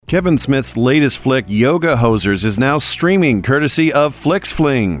Kevin Smith's latest flick, Yoga Hosers, is now streaming courtesy of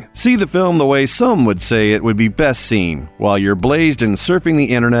FlixFling. See the film the way some would say it would be best seen, while you're blazed and surfing the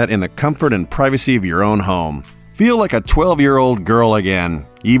internet in the comfort and privacy of your own home. Feel like a 12-year-old girl again,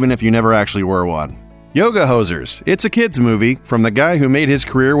 even if you never actually were one. Yoga Hosers. It's a kid's movie from the guy who made his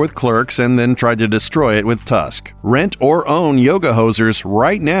career with Clerks and then tried to destroy it with Tusk. Rent or own Yoga Hosers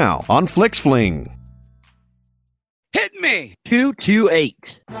right now on FlixFling. Hit me!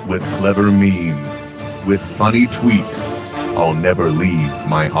 228. With clever meme, with funny tweet, I'll never leave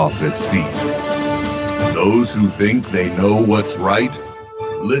my office seat. Those who think they know what's right,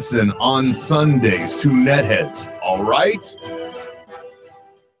 listen on Sundays to Netheads, all right?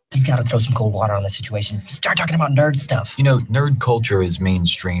 You've got to throw some cold water on this situation. Start talking about nerd stuff. You know, nerd culture is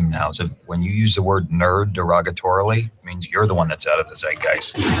mainstream now. So when you use the word nerd derogatorily, it means you're the one that's out of the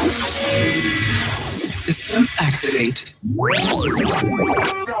zeitgeist. System activate.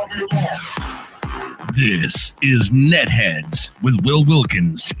 This is Netheads with Will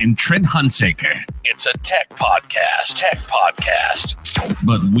Wilkins and Trent Hunsaker. It's a tech podcast.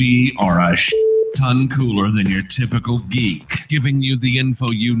 But we are a ton cooler than your typical geek, giving you the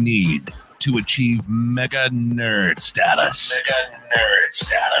info you need to achieve mega nerd status.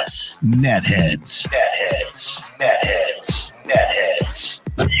 Netheads.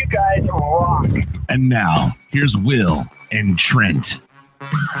 You guys rock. And now, here's Will and Trent.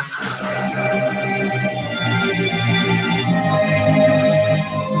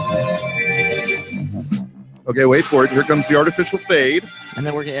 Okay, wait for it. Here comes the artificial fade. And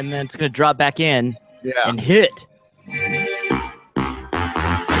then it's gonna drop back in. Yeah. And hit.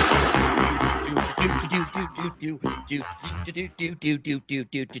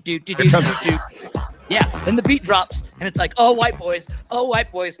 Yeah, then the beat drops, and it's like, oh, white boys,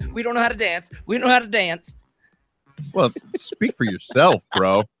 we don't know how to dance. Well, speak for yourself,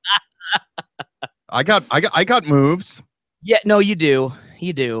 bro. I got moves. Yeah, no, you do.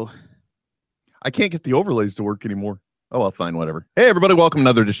 I can't get the overlays to work anymore. Oh, well, fine, whatever. Hey, everybody, welcome to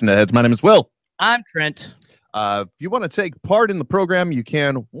another edition of Heads. My name is Will. I'm Trent. If you want to take part in the program, you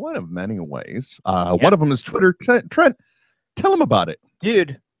can one of many ways. One of them is Twitter. Trent, tell them about it.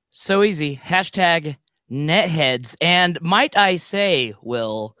 Dude, so easy. Hashtag Netheads. And might I say,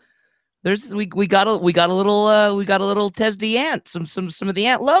 Will, we got a little Tes the Ant, some of the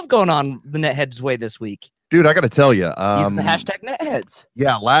ant love going on the Netheads way this week. Dude, I got to tell you. Using the hashtag Netheads.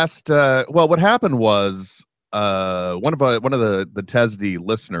 Yeah, what happened was one of the TESD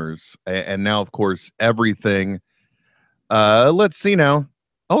listeners, and now, of course, everything. Let's see now.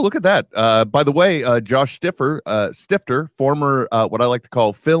 Oh, look at that. By the way, Josh Stifter, former, what I like to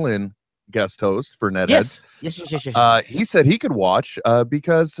call fill-in guest host for Netheads. Yes. He said he could watch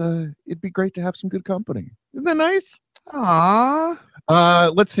because it'd be great to have some good company. Isn't that nice? Aww.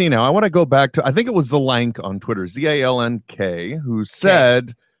 Let's see now. I want to go back to, I think it was Zalank on Twitter, ZALNK, who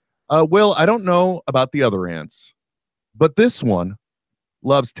said, Will, I don't know about the other ants, but this one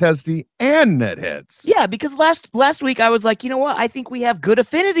loves TESD and Netheads. Yeah, because last week I was like, you know what? I think we have good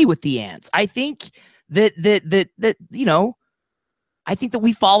affinity with the ants. I think that you know, I think that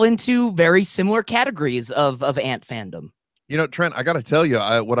we fall into very similar categories of ant fandom. You know, Trent, I got to tell you,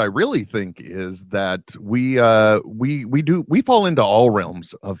 what I really think is that we fall into all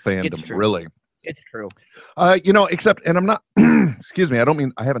realms of fandom. Really, it's true. You know, except, and I'm not. Excuse me.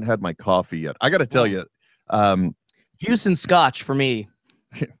 I haven't had my coffee yet. I got to tell you, juice and scotch for me.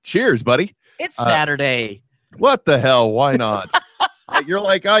 Cheers, buddy. It's Saturday. What the hell? Why not? You're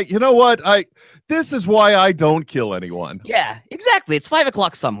like, you know what? This is why I don't kill anyone. Yeah, exactly. It's 5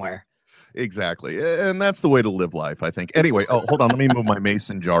 o'clock somewhere. Exactly. And that's the way to live life, I think. Anyway, hold on. Let me move my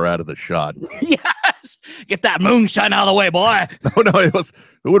mason jar out of the shot. Yes. Get that moonshine out of the way, boy. No, it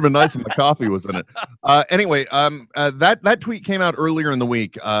would have been nice if my coffee was in it. Anyway, that tweet came out earlier in the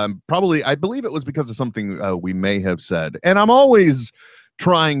week. Probably, I believe it was because of something we may have said. And I'm always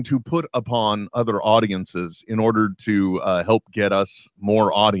trying to put upon other audiences in order to help get us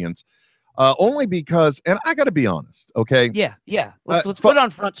more audience. Only because, and I got to be honest, okay? Yeah. Let's put it on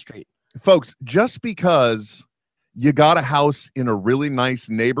Front Street. Folks, just because you got a house in a really nice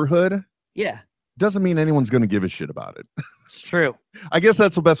neighborhood, doesn't mean anyone's going to give a shit about it. It's true. I guess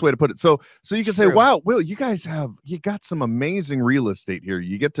that's the best way to put it. So you can say, wow, Will, you got some amazing real estate here.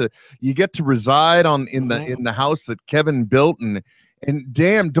 You get to reside in the house that Kevin built, and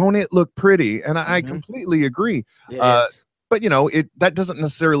damn, don't it look pretty? And I completely agree. But you know, that doesn't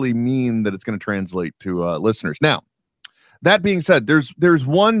necessarily mean that it's going to translate to listeners. Now, that being said, there's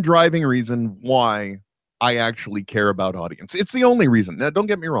one driving reason why I actually care about audience. It's the only reason. Now, don't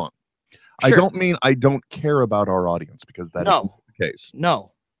get me wrong. Sure. I don't mean I don't care about our audience, because that isn't the case.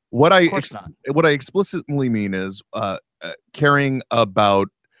 No. What Of course not. what I explicitly mean is caring about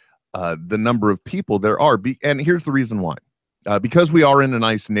the number of people there are. And here's the reason why. Because we are in a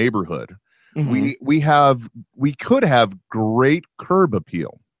nice neighborhood, Mhm. we could have great curb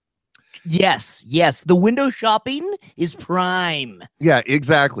appeal. Yes. The window shopping is prime. Yeah,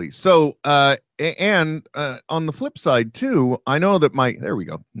 exactly. So, and on the flip side too, I know that there we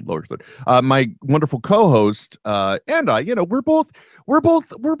go, lower third. My wonderful co-host and I, we're both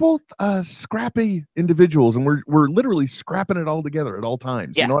scrappy individuals, and we're literally scrapping it all together at all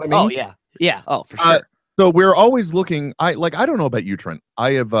times. Yeah. You know what I mean? Oh yeah. Oh, for sure. So we're always looking. I don't know about you, Trent.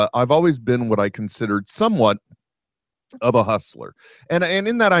 I've always been what I considered somewhat of a hustler, and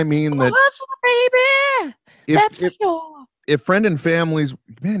in that I mean that Hustle, baby. That's for sure. If friend and families,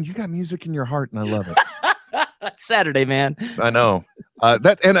 man, you got music in your heart, and I love it. That's Saturday, man. I know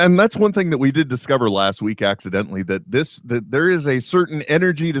and that's one thing that we did discover last week accidentally, that there is a certain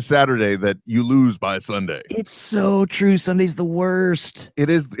energy to Saturday that you lose by Sunday. It's so true. Sunday's the worst. It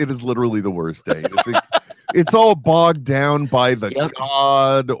is literally the worst day. It's all bogged down by the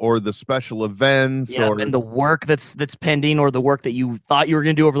God or the special events and the work that's pending, or the work that you thought you were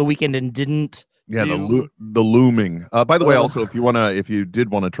going to do over the weekend and didn't. Yeah, the looming. By the way, also, if you did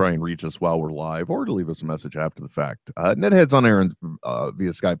want to try and reach us while we're live, or to leave us a message after the fact, Netheads on air and via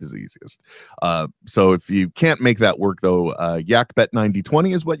Skype is the easiest. So if you can't make that work, though,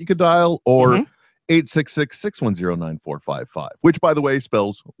 YakBet9020 is what you could dial, or 866-610-9455, which, by the way,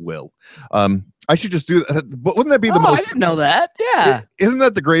 spells Will. I should just do that, but wouldn't that be the most? I didn't know that. Yeah, isn't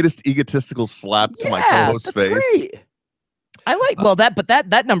that the greatest egotistical slap to my co-host's face? Great. I like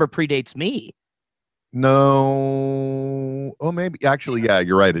that number predates me. No. Oh, maybe. Actually, yeah,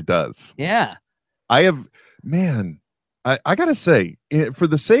 you're right. It does. Yeah. I gotta say, for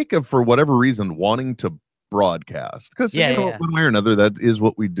the sake of, for whatever reason, wanting to broadcast, because one way or another, that is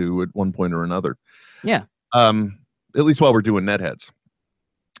what we do at one point or another. Yeah. At least while we're doing Netheads.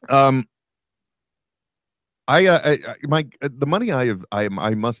 The money I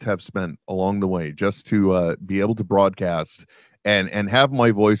must have spent along the way just to be able to broadcast and have my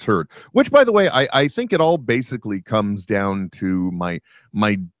voice heard, which, by the way, I think it all basically comes down to my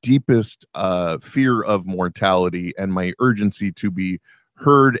deepest fear of mortality and my urgency to be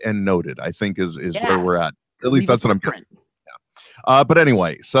heard and noted, I think is where we're at. At least that's what I'm guessing. Yeah. But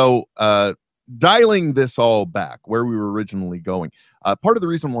anyway, so dialing this all back where we were originally going, part of the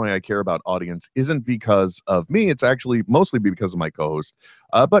reason why I care about audience isn't because of me. It's actually mostly because of my co-host,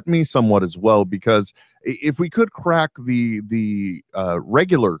 but me somewhat as well, because if we could crack the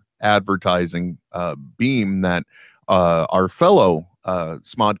regular advertising beam that our fellow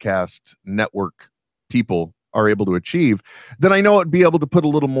Smodcast network people are able to achieve, then I know I'd be able to put a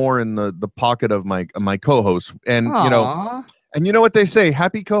little more in the pocket of my co-host. And Aww. You know what they say,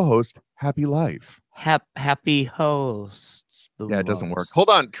 happy co-host, happy life. Happy host. Yeah, it doesn't work. Hold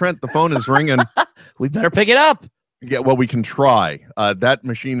on, Trent, the phone is ringing. We better pick it up. Yeah, well, we can try. That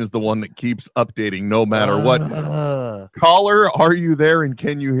machine is the one that keeps updating no matter what. Caller, are you there, and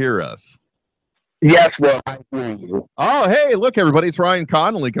can you hear us? Yes, well, I hear you. Oh, hey, look, everybody, it's Ryan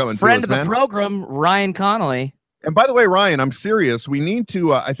Connolly coming to us, Friend of the man. program, Ryan Connolly. And by the way, Ryan, I'm serious. We need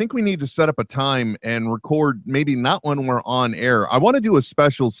to, I think we need to set up a time and record, maybe not when we're on air. I want to do a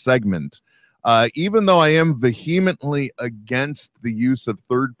special segment. Even though I am vehemently against the use of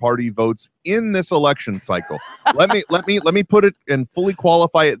third-party votes in this election cycle, let me put it and fully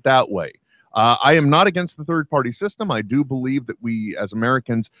qualify it that way. I am not against the third-party system. I do believe that we, as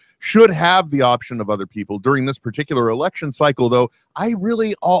Americans, should have the option of other people during this particular election cycle. Though I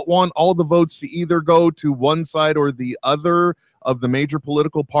really want all the votes to either go to one side or the other of the major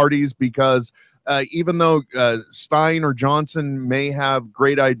political parties, because even though Stein or Johnson may have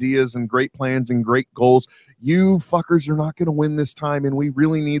great ideas and great plans and great goals, you fuckers are not going to win this time, and we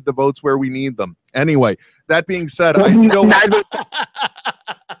really need the votes where we need them. Anyway, that being said, I still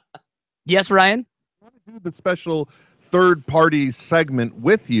Yes, Ryan? I want to do the special third-party segment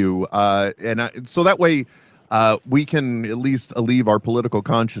with you, so that way we can at least alleviate our political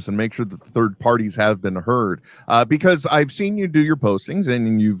conscience and make sure that the third parties have been heard. Because I've seen you do your postings,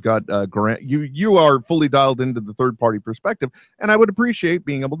 and you've got you are fully dialed into the third-party perspective, and I would appreciate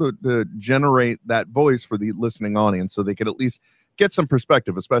being able to generate that voice for the listening audience, so they could at least get some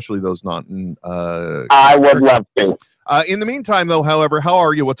perspective, especially those not in. I would love to. In the meantime, though, however, how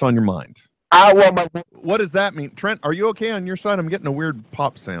are you? What's on your mind? What does that mean? Trent, are you okay on your side? I'm getting a weird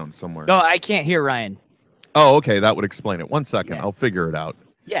pop sound somewhere. No, I can't hear Ryan. Oh, okay. That would explain it. 1 second. Yeah. I'll figure it out.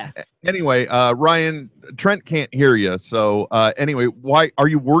 Yeah. Anyway, Ryan, Trent can't hear you. So anyway, why are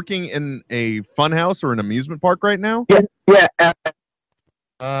you working in a fun house or an amusement park right now? Yeah.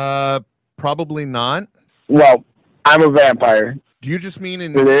 Probably not. Well, I'm a vampire. Do you just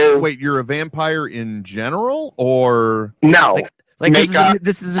mean Wait, you're a vampire in general, or no? Like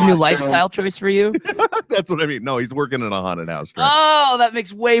this is a new lifestyle choice for you? That's what I mean. No, he's working in a haunted house. Oh, that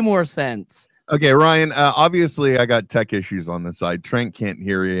makes way more sense. Okay, Ryan, obviously I got tech issues on this side. Trent can't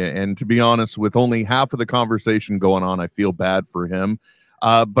hear you. And to be honest, with only half of the conversation going on, I feel bad for him.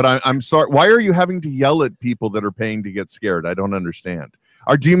 But I'm sorry. Why are you having to yell at people that are paying to get scared? I don't understand.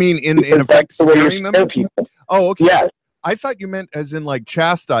 Or do you mean in effect scaring them? Oh, okay. Yes. I thought you meant as in like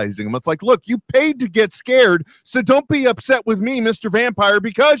chastising them. It's like, look, you paid to get scared, so don't be upset with me, Mr. Vampire,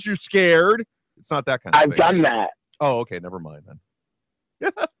 because you're scared. It's not that kind of thing. I've done that. Oh, okay. Never mind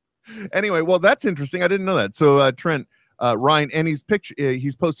then. Anyway, well, that's interesting. I didn't know that. So, Trent, Ryan, and he's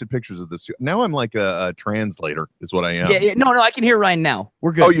posted pictures of this. Now I'm like a translator is what I am. Yeah. No, I can hear Ryan now.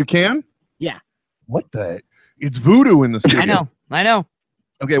 We're good. Oh, you can? Yeah. What the? It's voodoo in the studio. I know.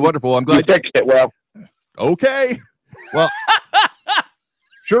 Okay, wonderful. I'm glad you fixed it well. Okay. Well,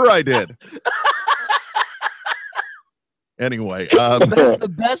 sure I did. Anyway, that's the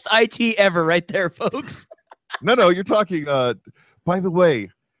best IT ever right there, folks. No, you're talking, by the way,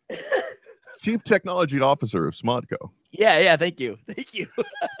 Chief Technology Officer of Smodco. Yeah, thank you.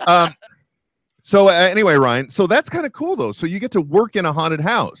 So anyway, Ryan, so that's kind of cool, though. So you get to work in a haunted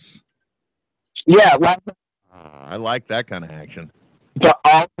house. Yeah. I like that kind of action.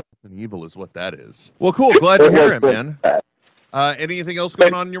 And evil is what that is. Well, cool. Glad to hear it, man. Anything else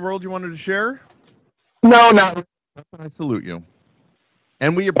going on in your world you wanted to share? No. I salute you.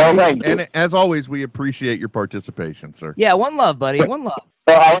 And we appreciate, and as always, we appreciate your participation, sir. Yeah, one love, buddy. One love.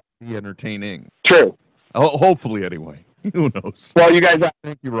 Be entertaining. True. Oh, hopefully, anyway. Who knows? Well, you guys.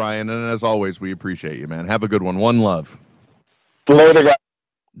 Thank you, Ryan. And as always, we appreciate you, man. Have a good one. One love. Later, guys.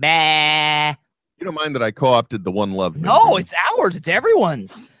 Bah. You don't mind that I co-opted the one love thing? No, it's ours. It's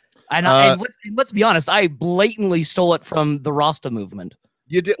everyone's. And let's be honest, I blatantly stole it from the Rasta movement.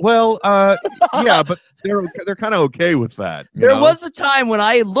 You did well, yeah, but they're kind of okay with that. There was a time when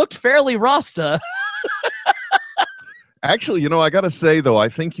I looked fairly Rasta. Actually, I got to say though, I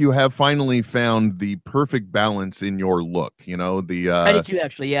think you have finally found the perfect balance in your look. I did too,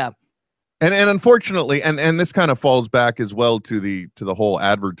 actually, yeah. And unfortunately, and this kind of falls back as well to the whole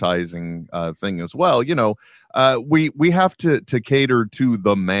advertising thing as well. We have to cater to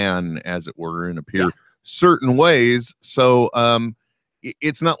the man, as it were, and appear certain ways. So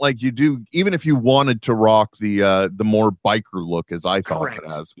it's not like you do. Even if you wanted to rock the more biker look, as I thought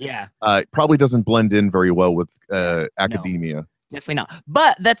it has, it probably doesn't blend in very well with academia. No, definitely not.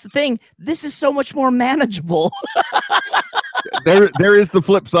 But that's the thing. This is so much more manageable. There is the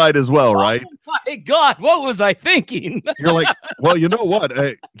flip side as well, right? Oh my God, what was I thinking? You're like, well, you know what?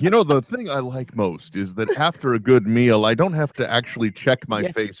 The thing I like most is that after a good meal, I don't have to actually check my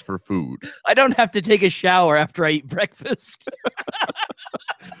face for food. I don't have to take a shower after I eat breakfast.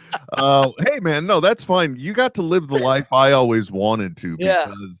 Hey, man, no, that's fine. You got to live the life I always wanted to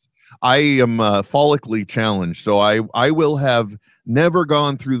because I am follically challenged. So I will have never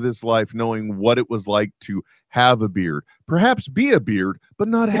gone through this life knowing what it was like to have a beard, perhaps be a beard, but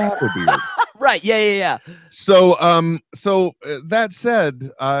not have a beard. Right. Yeah. So, that said,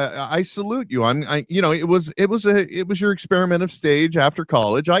 I salute you. It was your experiment of stage after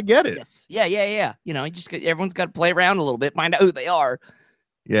college. I get it. Yes. Yeah. Everyone's got to play around a little bit, find out who they are.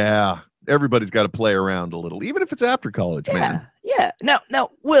 Yeah. Everybody's got to play around a little, even if it's after college, man. Yeah. Now,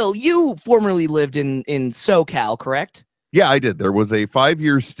 Will, you formerly lived in SoCal, correct? Yeah, I did. There was a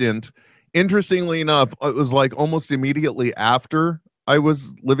 5-year stint. Interestingly enough, it was like almost immediately after I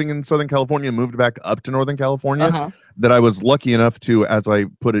was living in Southern California and moved back up to Northern California that I was lucky enough to, as I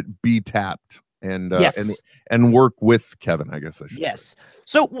put it, be tapped and work with Kevin, I guess I should say.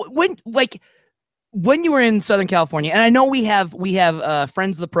 So when you were in Southern California, and I know we have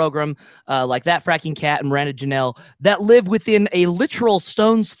friends of the program like That Fracking Cat and Miranda Janelle that live within a literal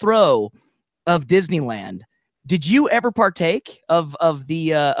stone's throw of Disneyland. Did you ever partake of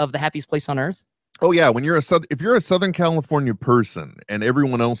the happiest place on earth? Oh yeah, if you're a Southern California person and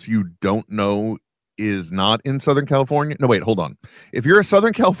everyone else you don't know is not in Southern California. No, wait, hold on. If you're a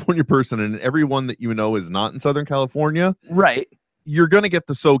Southern California person and everyone that you know is not in Southern California, right, you're going to get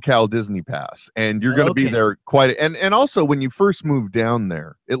the SoCal Disney Pass and you're going to be there and also when you first move down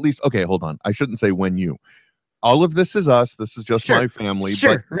there, at least, okay, hold on. I shouldn't say when you. All of this is us. This is just my family.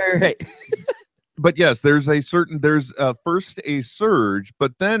 Sure, right. but yes, there's first a surge,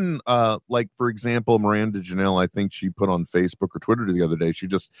 but then like for example, Miranda Janelle, I think she put on Facebook or Twitter the other day, she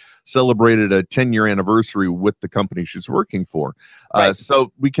just celebrated a 10-year anniversary with the company she's working for. Right.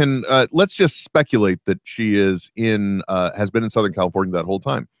 So we can let's just speculate that she is has been in Southern California that whole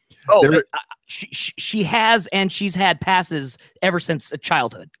time. Oh, she has, and she's had passes ever since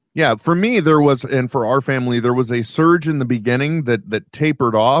childhood. Yeah, for me and for our family, there was a surge in the beginning that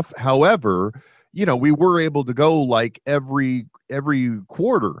tapered off. However, we were able to go like every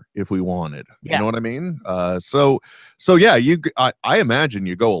quarter if we wanted. Yeah. You know what I mean? So yeah, I imagine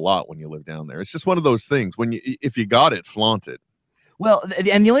you go a lot when you live down there. It's just one of those things when if you got it, flaunt it. Well,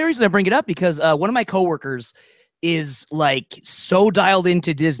 and the only reason I bring it up because one of my coworkers is like so dialed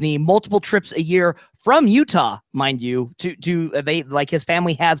into Disney, multiple trips a year from Utah, mind you, to they like his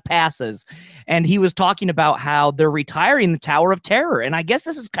family has passes, and he was talking about how they're retiring the Tower of Terror, and I guess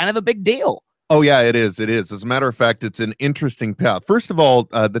this is kind of a big deal. Oh yeah, it is. As a matter of fact, it's an interesting path. First of all,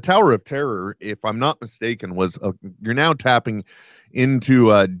 the Tower of Terror, if I'm not mistaken, was you're now tapping into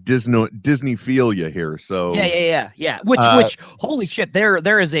Disneyphilia here. So yeah. Which holy shit,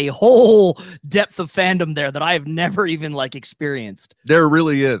 there is a whole depth of fandom there that I've never even like experienced. There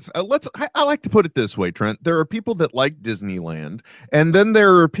really is. I like to put it this way, Trent. There are people that like Disneyland, and then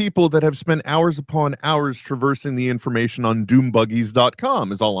there are people that have spent hours upon hours traversing the information on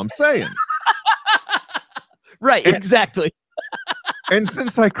doombuggies.com is all I'm saying. Right, exactly. And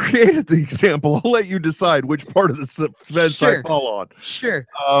since I created the example, I'll let you decide which part of the fence I fall on. Sure.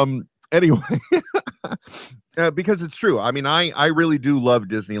 Anyway, because it's true. I mean, I really do love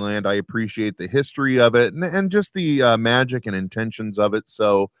Disneyland. I appreciate the history of it and just the magic and intentions of it.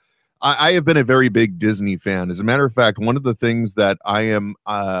 So I have been a very big Disney fan. As a matter of fact, one of the things that I am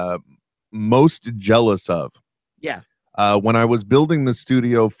most jealous of. Yeah. When I was building the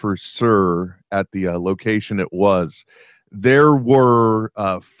studio for Sir at the location it was, there were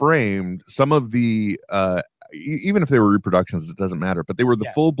framed some of the, even if they were reproductions, it doesn't matter, but they were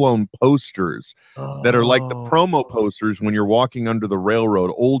the full-blown posters that are like the promo posters when you're walking under the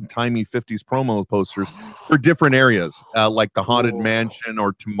railroad, old-timey 50s promo posters for different areas, like the Haunted Mansion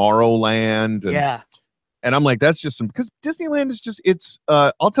or Tomorrowland. And, and I'm like, that's just because Disneyland is just, it's,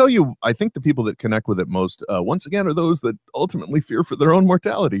 I'll tell you, I think the people that connect with it most, once again, are those that ultimately fear for their own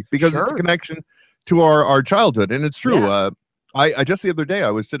mortality because it's a connection to our childhood. And it's true. I just the other day, I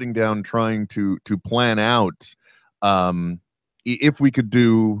was sitting down trying to plan out if we could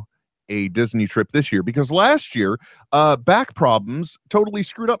do a Disney trip this year, because last year, back problems totally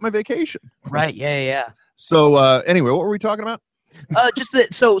screwed up my vacation. Right. Yeah. So anyway, what were we talking about? Just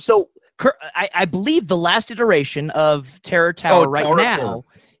that. So I believe the last iteration of Terror Tower now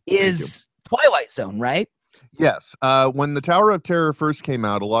is Twilight Zone, right? Yes. When the Tower of Terror first came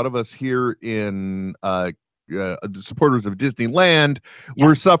out, a lot of us here in supporters of Disneyland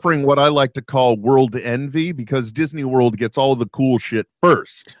were suffering what I like to call world envy because Disney World gets all the cool shit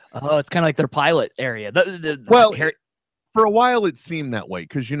first. Oh, it's kind of like their pilot area. For a while it seemed that way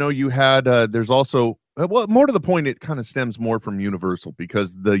because, you had there's also more to the point, it kind of stems more from Universal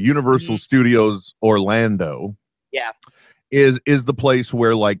because the Universal Studios Orlando is the place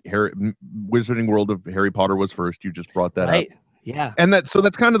where like Wizarding World of Harry Potter was first. You just brought that up. Yeah. And that's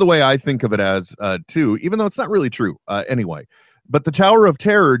kind of the way I think of it as too, even though it's not really true anyway. But the Tower of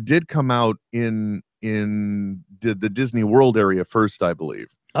Terror did come out in the Disney World area first, I believe.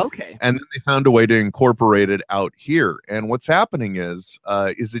 Okay. And then they found a way to incorporate it out here. And what's happening is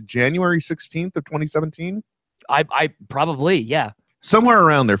it January 16th of 2017? I probably, yeah. Somewhere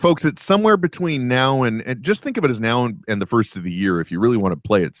around there, folks. It's somewhere between now and just think of it as now and the first of the year if you really want to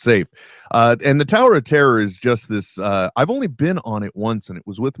play it safe. And the Tower of Terror is just this. I've only been on it once, and it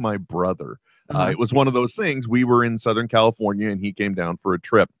was with my brother. It was one of those things. We were in Southern California, and he came down for a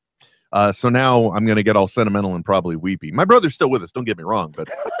trip. So now I'm going to get all sentimental and probably weepy. My brother's still with us. Don't get me wrong, but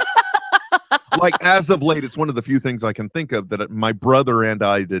like as of late, it's one of the few things I can think of that my brother and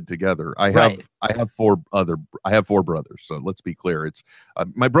I did together. I have four brothers. So let's be clear. It's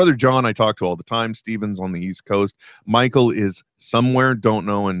my brother John I talk to all the time. Steven's on the East Coast. Michael is somewhere, don't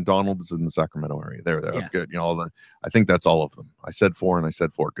know, and Donald is in the Sacramento area. There. Yeah. Good. I think that's all of them. I said 4 and I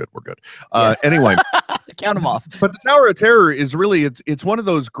said 4. Good. We're good. Anyway, count them off. But the Tower of Terror is really it's one of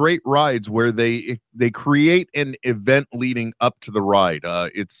those great rides where they create an event leading up to the ride.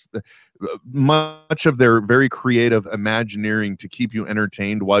 It's much of their very creative imagineering to keep you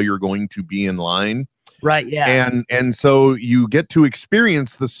entertained while you're going to be in line. Right. Yeah. And so you get to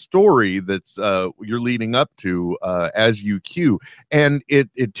experience the story that's you're leading up to as you queue, and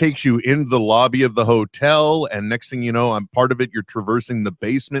it takes you into the lobby of the hotel, and next thing you know, I'm part of it. You're traversing the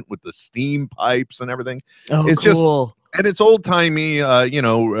basement with the steam pipes and everything. Oh, It's cool. And it's old timey.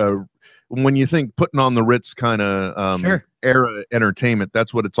 When you think putting on the Ritz kind of Sure. era entertainment,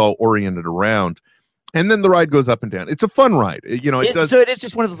 that's what it's all oriented around. And then the ride goes up and down. It's a fun ride. It does. So it is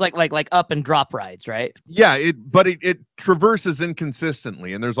just one of those like up and drop rides, right? Yeah, it traverses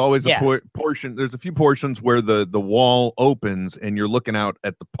inconsistently, and there's always Yeah. a portion. There's a few portions where the wall opens and you're looking out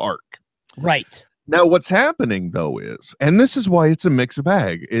at the park. Right. Now, what's happening though is, and this is why it's a mixed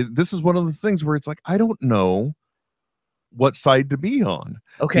bag. This is one of the things where it's like I don't know what side to be on.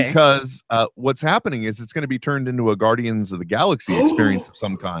 Okay. Because what's happening is it's going to be turned into a Guardians of the Galaxy experience of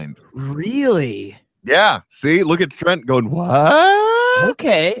some kind. Really? Yeah. See, look at Trent going, what?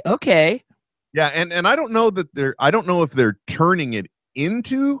 Okay. Yeah, and I don't know that I don't know if they're turning it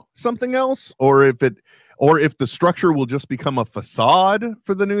into something else, or if the structure will just become a facade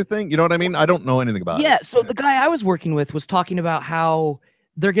for the new thing. You know what I mean? I don't know anything about it. Yeah. So the guy I was working with was talking about how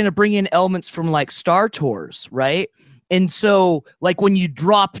they're going to bring in elements from like Star Tours, right? And so like when you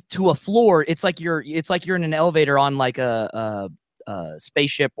drop to a floor, it's like you're in an elevator on like a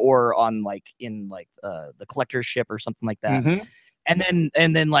spaceship, or on like in like the collector's ship or something like that. Mhm.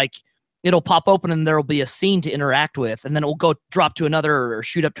 And then like it'll pop open and there'll be a scene to interact with, and then it will go drop to another or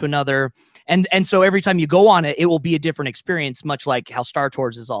shoot up to another. And so every time you go on it, it will be a different experience, much like how Star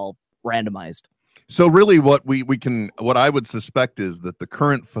Tours is all randomized. So really what what I would suspect is that the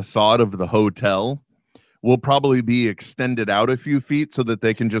current facade of the hotel will probably be extended out a few feet so that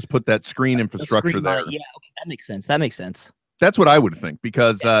they can just put that screen infrastructure there. Yeah, okay, that makes sense. That's what I would think,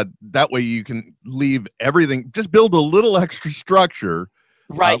 because that way you can leave everything, just build a little extra structure.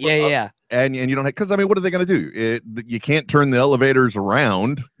 Right. Yeah. And you don't, because I mean, what are they going to do? You can't turn the elevators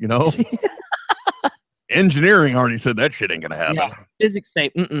around, Engineering already said that shit ain't going to happen. Yeah. Physics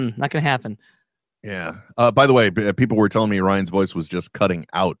say, not going to happen. Yeah. By the way, people were telling me Ryan's voice was just cutting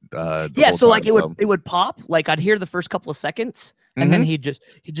out. Yeah. So like it would pop, like I'd hear the first couple of seconds, and then he'd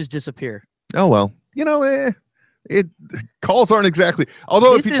just disappear. Oh, well, calls aren't exactly,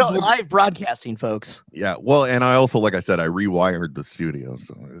 although this is live broadcasting, folks. Yeah, well, and I also, like I said, I rewired the studio,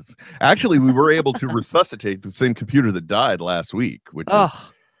 so it's actually we were able to resuscitate the same computer that died last week, which is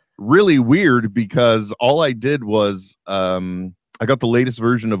really weird, because all I did was I got the latest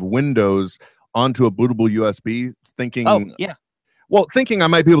version of Windows onto a bootable USB, thinking I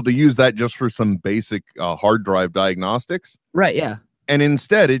might be able to use that just for some basic hard drive diagnostics. Right. Yeah. And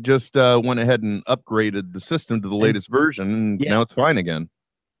instead, it just went ahead and upgraded the system to the latest version, and now it's fine again.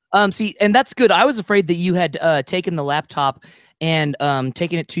 See, and that's good. I was afraid that you had taken the laptop and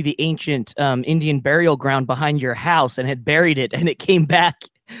taken it to the ancient Indian burial ground behind your house and had buried it, and it came back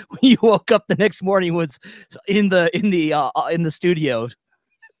when you woke up the next morning, was in the studio.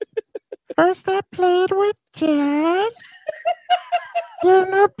 First I played with Jack,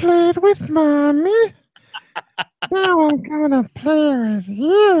 then I played with Mommy. Now I'm gonna play with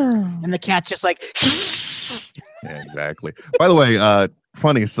you. And the cat's just like Yeah, exactly. By the way,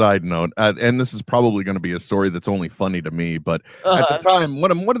 funny side note, and this is probably going to be a story that's only funny to me, but at the time,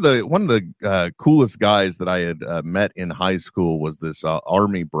 one of the coolest guys that I had met in high school was this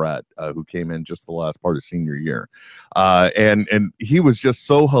army brat who came in just the last part of senior year, and he was just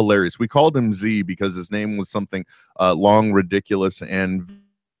so hilarious. We called him Z because his name was something long, ridiculous, and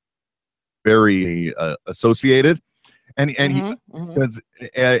very associated. And he because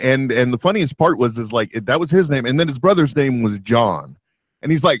and the funniest part was like that was his name, and then his brother's name was John, and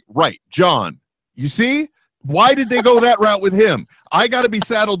he's like, right, John, you see, why did they go that route with him? I got to be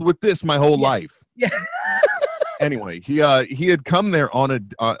saddled with this my whole life. Yeah. Anyway, he had come there on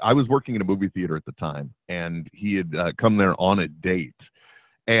I was working in a movie theater at the time, and he had come there on a date.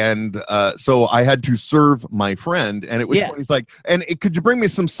 And so I had to serve my friend, and at which point he's like, could you bring me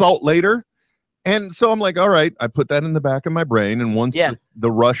some salt later? And so I'm like, all right, I put that in the back of my brain. And once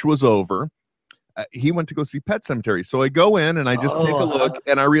the rush was over, he went to go see Pet Sematary. So I go in and I just take a look,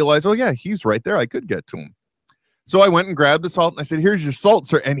 and I realize, oh yeah, he's right there. I could get to him. So I went and grabbed the salt, and I said, here's your salt,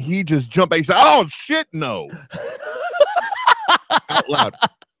 sir. And he just jumped back. He said, oh shit, no. Out loud.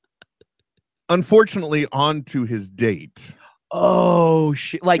 Unfortunately, on to his date. Oh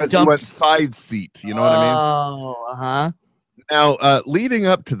shit! Like he went side seat. You know what I mean? Oh, Now, leading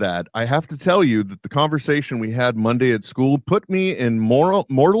up to that, I have to tell you that the conversation we had Monday at school put me in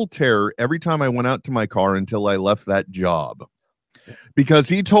mortal terror every time I went out to my car until I left that job. Because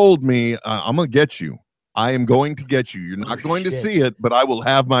he told me, I'm going to get you. I am going to get you. You're not going to shit. see it, but I will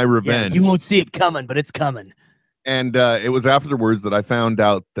have my Yeah, revenge. you won't see it coming, but it's coming. And it was afterwards that I found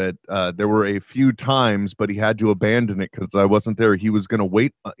out that there were a few times, but he had to abandon it because I wasn't there. He was going to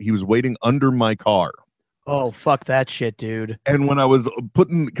wait. He was waiting under my car. Oh, fuck that shit, dude. And when I was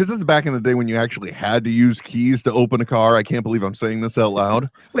putting, because this is back in the day when you actually had to use keys to open a car. I can't believe I'm saying this out loud.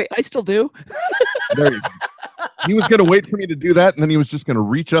 Wait, I still do? There you go. He was going to wait for me to do that, and then he was just going to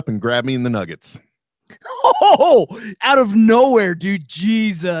reach up and grab me in the nuggets. Oh, out of nowhere, dude.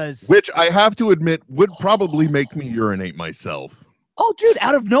 Jesus. Which I have to admit would probably make me urinate myself. Oh, dude,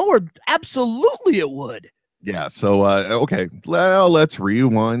 out of nowhere. Absolutely it would. Yeah, so, okay. Well, let's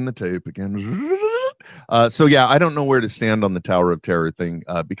rewind the tape again. So, yeah, I don't know where to stand on the Tower of Terror thing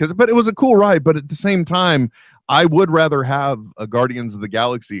but it was a cool ride. But at the same time, I would rather have a Guardians of the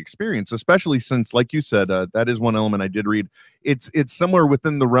Galaxy experience, especially since, like you said, that is one element I did read. It's somewhere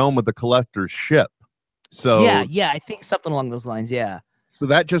within the realm of the collector's ship. So yeah, I think something along those lines. Yeah. So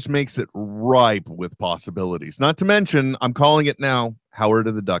that just makes it ripe with possibilities. Not to mention, I'm calling it now, Howard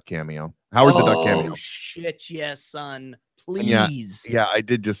the Duck cameo. Howard the Duck cameo. Oh shit, yes, son. Please. Yeah, I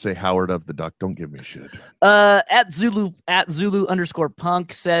did just say Howard of the Duck. Don't give me shit. At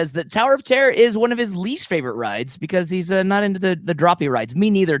Zulu_Punk says that Tower of Terror is one of his least favorite rides because he's not into the droppy rides. Me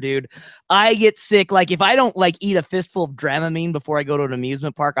neither, dude. I get sick. Like if I don't like eat a fistful of Dramamine before I go to an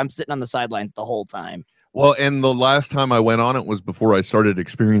amusement park, I'm sitting on the sidelines the whole time. Well, and the last time I went on it was before I started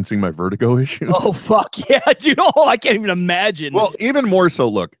experiencing my vertigo issues. Oh, fuck yeah, dude. Oh, I can't even imagine. Well, even more so,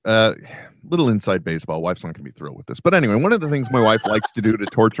 look, little inside baseball. Wife's not going to be thrilled with this. But anyway, one of the things my wife likes to do to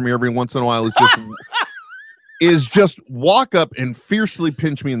torture me every once in a while is just walk up and fiercely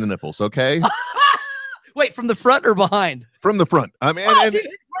pinch me in the nipples, okay? Wait, from the front or behind? From the front. I mean, dude, it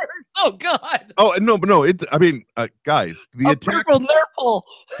hurts. Oh, God. Oh, no. Guys, the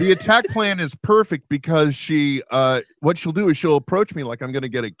attack plan is perfect because what she'll do is she'll approach me like I'm going to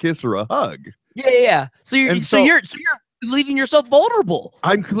get a kiss or a hug. Yeah. So you're leaving yourself vulnerable.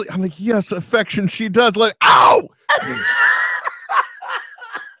 I'm like, yes, affection. She does. Like, ow!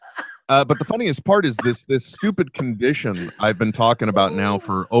 But the funniest part is this stupid condition I've been talking about now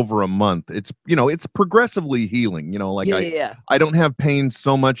for over a month. It's progressively healing. I don't have pain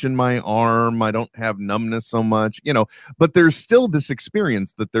so much in my arm. I don't have numbness so much. But there's still this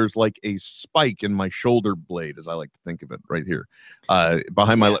experience that there's like a spike in my shoulder blade, as I like to think of it, right here,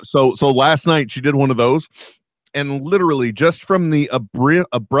 behind my left. So last night she did one of those. And literally just from the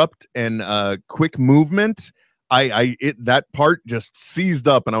abrupt and quick movement, that part just seized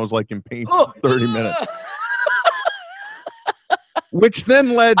up, and I was like in pain for 30 minutes. Which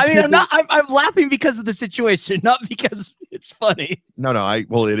then led to I'm laughing because of the situation, not because it's funny. No,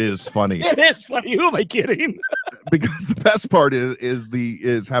 well, it is funny. It is funny. Who am I kidding? Because the best part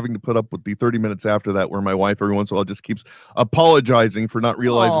is having to put up with the 30 minutes after that where my wife every once in a while just keeps apologizing for not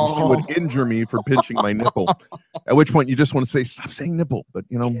realizing she would injure me for pinching my nipple. At which point you just want to say, stop saying nipple, but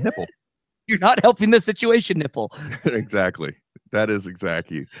nipple. You're not helping the situation, nipple. Exactly. That is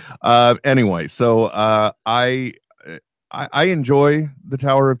exactly. Anyway, so I enjoy the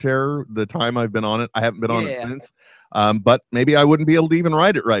Tower of Terror. The time I've been on it, I haven't been on it since. But maybe I wouldn't be able to even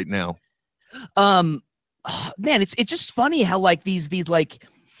ride it right now. Man, it's just funny how like these like,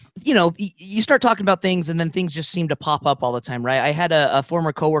 you start talking about things and then things just seem to pop up all the time, right? I had a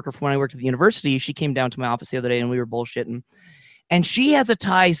former coworker from when I worked at the university. She came down to my office the other day and we were bullshitting. And she has a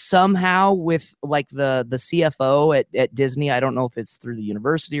tie somehow with like the CFO at Disney. I don't know if it's through the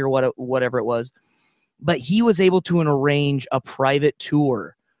university or whatever it was, but he was able to arrange a private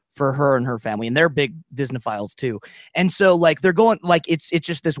tour for her and her family, and they're big Disneyphiles too. And so like they're going like it's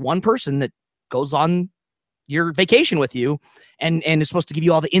just this one person that goes on your vacation with you and is supposed to give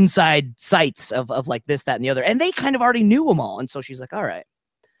you all the inside sights of like this, that, and the other. And they kind of already knew them all. And so she's like, all right.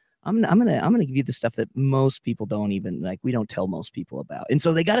 I'm gonna give you the stuff that most people don't even like. We don't tell most people about, and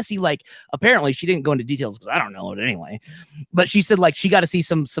so they got to see. Like, apparently, she didn't go into details because I don't know it anyway. But she said like she got to see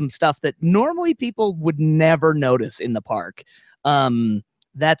some stuff that normally people would never notice in the park.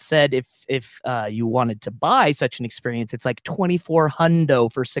 That said, if you wanted to buy such an experience, it's like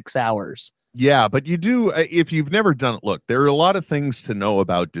 $2,400 for 6 hours. Yeah, but you do, if you've never done it, look, there are a lot of things to know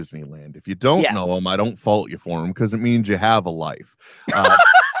about Disneyland. If you don't know them, I don't fault you for them because it means you have a life.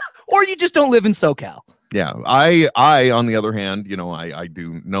 Or you just don't live in SoCal. Yeah, I on the other hand, I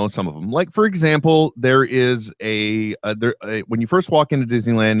do know some of them. Like, for example, there is when you first walk into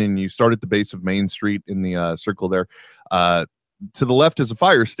Disneyland and you start at the base of Main Street in the circle there, to the left is a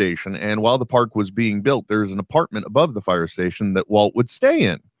fire station. And while the park was being built, there's an apartment above the fire station that Walt would stay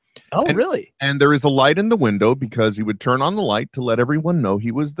in. Oh, really? And there is a light in the window because he would turn on the light to let everyone know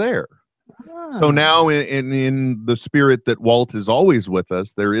he was there. So now in the spirit that Walt is always with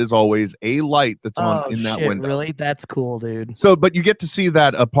us, there is always a light that's on in that window. Really? That's cool, dude. So, but you get to see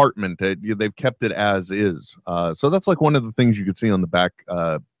that apartment. They've kept it as is. So that's like one of the things you could see on the back,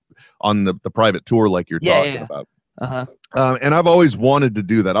 on the private tour, like you're talking about. And I've always wanted to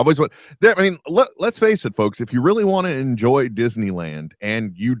do that. I mean, let's face it, folks. If you really want to enjoy Disneyland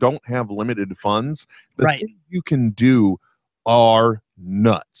and you don't have limited funds, the things you can do are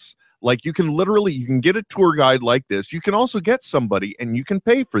nuts. Like you can get a tour guide like this. You can also get somebody and you can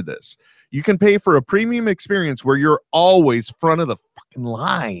pay for this. You can pay for a premium experience where you're always front of the fucking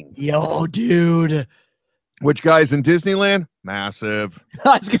line. Yo, dude. Which, guys, in Disneyland, massive.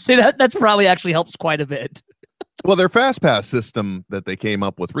 I was gonna say that's probably actually helps quite a bit. Well, their fast pass system that they came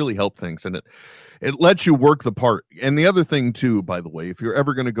up with really helped things, and it lets you work the part. And the other thing too, by the way, if you're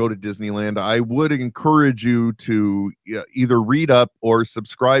ever going to go to Disneyland, I would encourage you to either read up or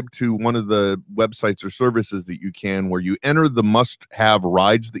subscribe to one of the websites or services that you can, where you enter the must-have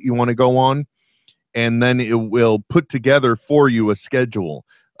rides that you want to go on, and then it will put together for you a schedule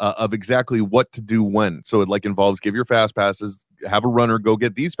of exactly what to do when. So it like involves give your fast passes, have a runner go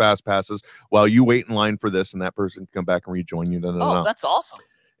get these fast passes while you wait in line for this, and that person can come back and rejoin you. That's awesome.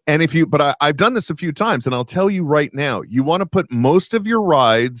 And I've done this a few times, and I'll tell you right now, you want to put most of your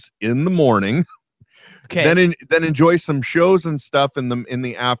rides in the morning. Okay. Then enjoy some shows and stuff in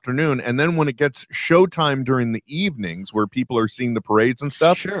the afternoon, and then when it gets showtime during the evenings, where people are seeing the parades and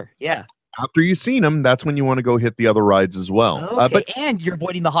stuff. Sure. Yeah. After you've seen them, that's when you want to go hit the other rides as well. Okay. And you're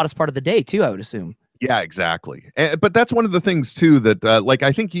avoiding the hottest part of the day too, I would assume. Yeah, exactly. But that's one of the things too that like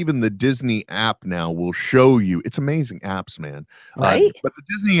I think even the Disney app now will show you. It's amazing apps, man. Right. But the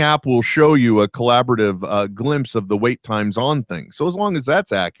Disney app will show you a collaborative glimpse of the wait times on things. So as long as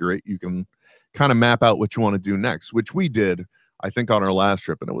that's accurate, you can kind of map out what you want to do next, which we did, I think, on our last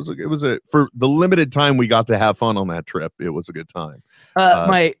trip, and it was for the limited time we got to have fun on that trip. It was a good time.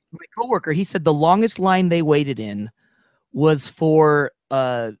 My coworker, he said the longest line they waited in was for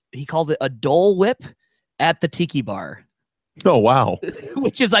he called it a Dole Whip at the Tiki Bar. Oh wow!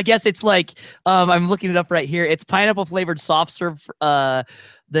 Which is, I guess it's like I'm looking it up right here. It's pineapple flavored soft serve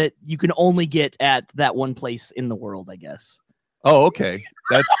that you can only get at that one place in the world, I guess. Oh, okay.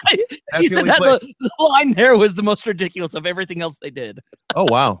 That's he said that the line there was the most ridiculous of everything else they did. Oh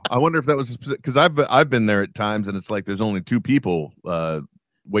wow! I wonder if that was because I've been there at times, and it's like there's only two people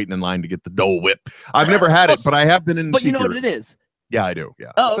waiting in line to get the Dole Whip. I've never had it, but I have been in. But you know what it is? Yeah, I do.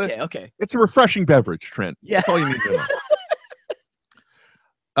 Yeah. Oh, okay. It's a refreshing beverage, Trent. Yeah. That's all you need to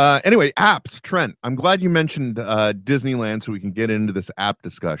know. Anyway, apps, Trent. I'm glad you mentioned Disneyland, so we can get into this app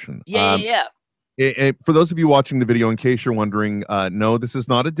discussion. Yeah. For those of you watching the video, in case you're wondering, no, this is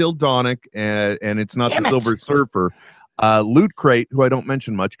not a Dildonic, and it's not the Silver Surfer. Loot Crate, who I don't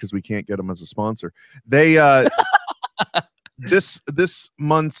mention much because we can't get them as a sponsor. They this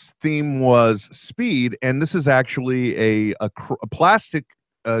month's theme was speed, and this is actually a plastic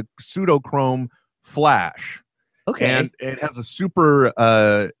pseudochrome flash. Okay. And it has a super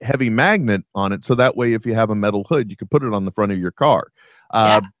heavy magnet on it, so that way if you have a metal hood, you can put it on the front of your car.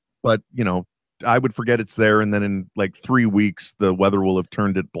 But I would forget it's there, and then in like 3 weeks the weather will have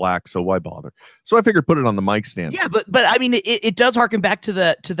turned it black, so why bother? So I figured put it on the mic stand. Yeah, but I mean it does harken back to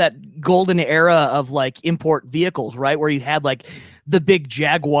that golden era of like import vehicles, right? Where you had like the big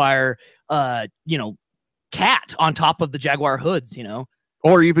Jaguar cat on top of the Jaguar hoods,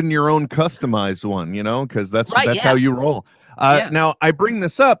 or even your own customized one, because that's how you roll. Now, I bring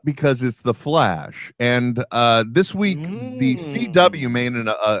this up because it's the Flash, and this week the CW made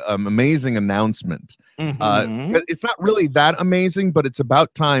an amazing announcement. It's not really that amazing, but it's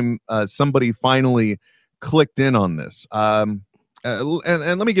about time somebody finally clicked in on this. And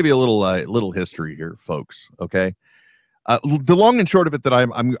let me give you a little history here, folks. Okay. The long and short of it that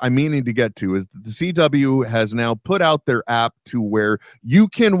I'm meaning to get to is that the CW has now put out their app to where you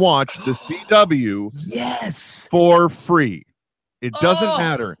can watch the CW for free. It doesn't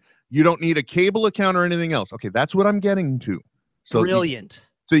matter. You don't need a cable account or anything else. Okay, that's what I'm getting to. So brilliant.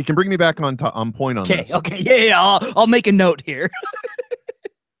 So you can bring me back on point on this. Okay, yeah. I'll make a note here.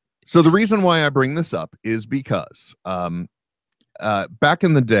 So the reason why I bring this up is because back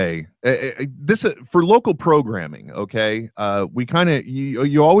in the day, this for local programming, okay, we kind of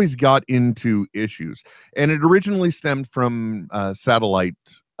you always got into issues, and it originally stemmed from satellite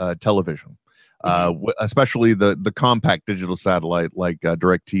television, especially the compact digital satellite like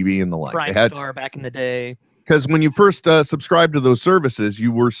DirecTV and the like. Prime Star back in the day. Because when you first subscribed to those services,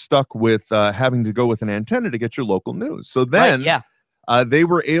 you were stuck with having to go with an antenna to get your local news. So then, they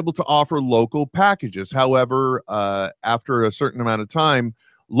were able to offer local packages. However, after a certain amount of time,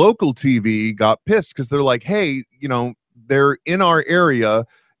 local TV got pissed because they're like, hey, they're in our area.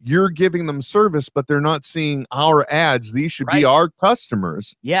 You're giving them service, but they're not seeing our ads. These should be our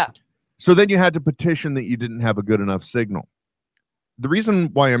customers. Yeah. So then you had to petition that you didn't have a good enough signal. The reason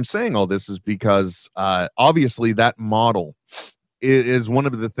why I'm saying all this is because obviously that model is one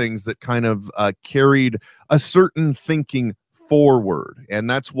of the things that kind of carried a certain thinking forward. And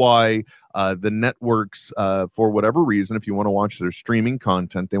that's why the networks, for whatever reason, if you want to watch their streaming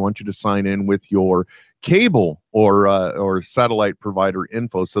content, they want you to sign in with your cable or satellite provider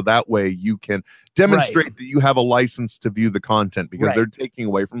info. So that way you can demonstrate that you have a license to view the content, because they're taking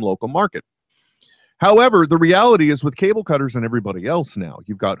away from local market. However, the reality is with cable cutters and everybody else now,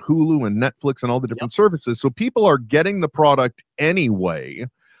 you've got Hulu and Netflix and all the different services. So people are getting the product anyway.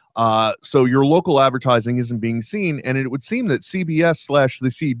 So your local advertising isn't being seen. And it would seem that CBS/the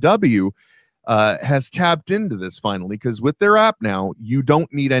CW has tapped into this finally, because with their app now, you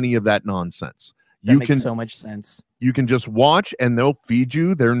don't need any of that nonsense. That makes so much sense. You can just watch and they'll feed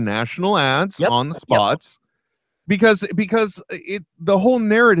you their national ads on the spots. Because the whole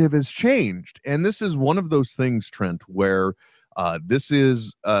narrative has changed. And this is one of those things, Trent, where this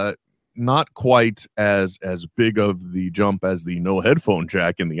is not quite as big of the jump as the no headphone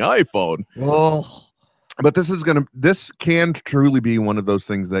jack in the iPhone. Oh. But this can truly be one of those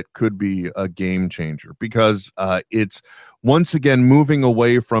things that could be a game changer, because it's once again moving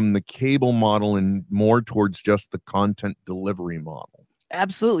away from the cable model and more towards just the content delivery model.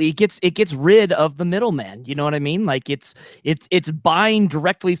 Absolutely. It gets rid of the middleman. You know what I mean? Like it's buying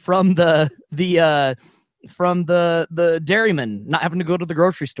directly from the dairyman, not having to go to the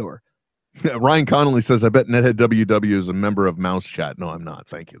grocery store. Ryan Connolly says, I bet Nethead WW is a member of Mouse Chat. No, I'm not.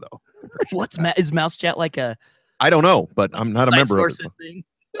 Thank you, though. Is Mouse Chat like a... I don't know, but I'm not a member of it. Thing?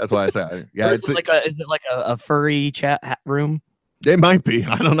 That's why I say, yeah. Is it like a furry chat room? It might be.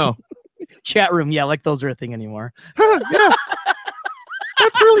 I don't know. Chat room. Yeah, like those are a thing anymore. Yeah.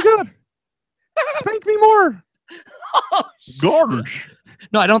 That's really good. Spank me more. Oh, gosh.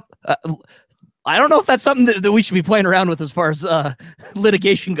 No, I don't know if that's something that we should be playing around with as far as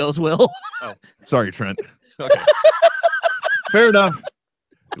litigation goes, Will. Oh, sorry, Trent. Okay. Fair enough.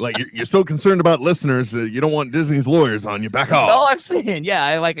 Like you're so concerned about listeners, you don't want Disney's lawyers on you. Back off. That's all I'm saying. Yeah,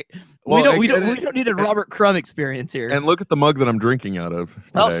 I like it. We don't need a Robert Crumb experience here. And look at the mug that I'm drinking out of today.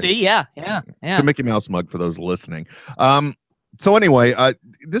 Oh, see, yeah. It's a Mickey Mouse mug for those listening. So anyway,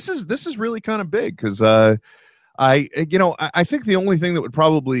 this is really kind of big, because I think the only thing that would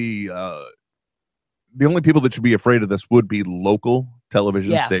probably the only people that should be afraid of this would be local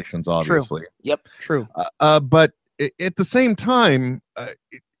television stations, obviously. True. Yep, true. But at the same time,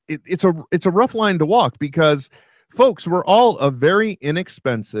 it's a rough line to walk, because folks, we're all a very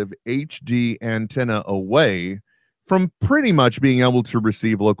inexpensive HD antenna away from pretty much being able to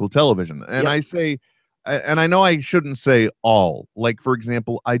receive local television. And I say, and I know I shouldn't say all. Like, for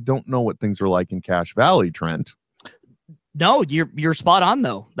example, I don't know what things are like in Cache Valley, Trent. No, you're spot on,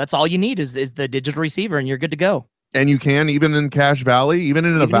 though. That's all you need is the digital receiver, and you're good to go. And you can, even in Cache Valley, even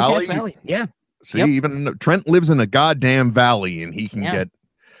in a valley. Yeah. See, even Trent lives in a goddamn valley, and he can get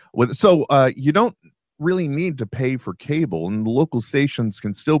with. So you don't really need to pay for cable, and the local stations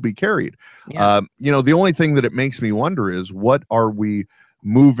can still be carried. Yeah. The only thing that it makes me wonder is, what are we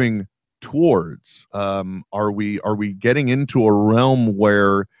moving towards? Are we getting into a realm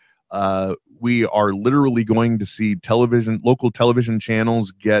where we are literally going to see local television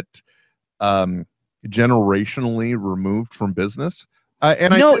channels get generationally removed from business?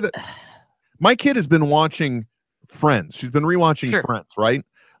 And I say that my kid has been watching Friends. She's been rewatching Friends, right?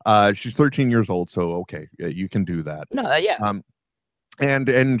 She's 13 years old, so okay, you can do that. No, yeah.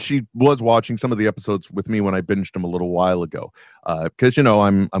 And she was watching some of the episodes with me when I binged them a little while ago, because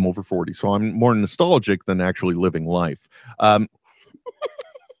I'm over 40, so I'm more nostalgic than actually living life.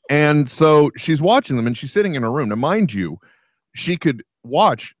 And so she's watching them, and she's sitting in her room. Now, mind you, she could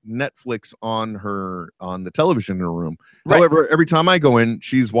watch Netflix on the television in her room. Right. However, every time I go in,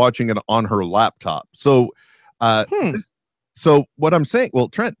 she's watching it on her laptop. So, so what I'm saying, well,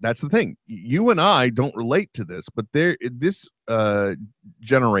 Trent, that's the thing. You and I don't relate to this, but this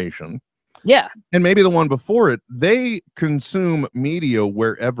generation, and maybe the one before it, they consume media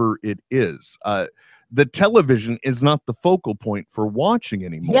wherever it is. The television is not the focal point for watching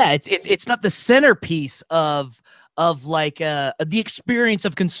anymore. Yeah, it's not the centerpiece of like the experience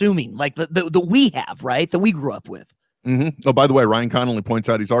of consuming, like the we have, right, that we grew up with. Mm-hmm. Oh, by the way, Ryan Connolly points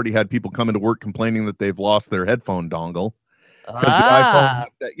out he's already had people come into work complaining that they've lost their headphone dongle. Because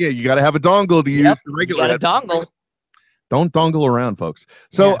the iPhone, you got to have a dongle to use the regular. You got a dongle. Don't dongle around, folks.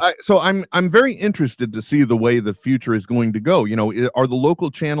 So, I'm very interested to see the way the future is going to go. You know, are the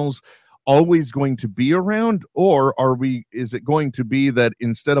local channels always going to be around, or is it going to be that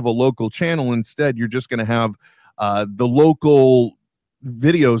instead of a local channel, instead you're just going to have the local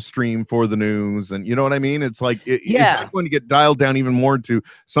video stream for the news? And you know what I mean? It's like, is that going to get dialed down even more to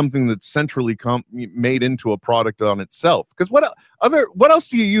something that's centrally made into a product on itself? Because what else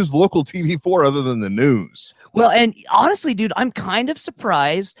do you use local TV for other than the news? Well, and honestly, dude, I'm kind of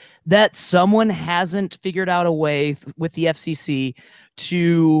surprised that someone hasn't figured out a way with the FCC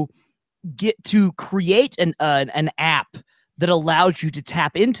to create an app that allows you to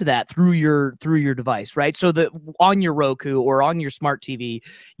tap into that through your device, right? So that on your Roku or on your smart TV,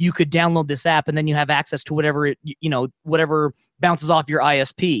 you could download this app, and then you have access to whatever whatever bounces off your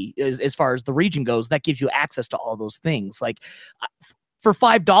ISP as far as the region goes. That gives you access to all those things. Like for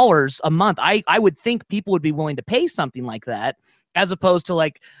 $5 a month, I would think people would be willing to pay something like that, as opposed to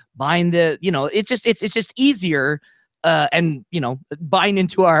like buying the, it's just easier. And buying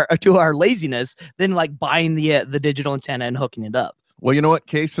into our laziness than like buying the digital antenna and hooking it up. Well, you know what?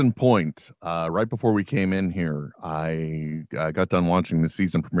 Case in point, right before we came in here, I got done watching the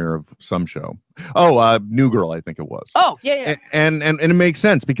season premiere of some show. New Girl, I think it was. Oh, yeah. And it makes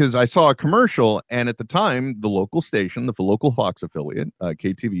sense because I saw a commercial, and at the time, the local station, the local Fox affiliate,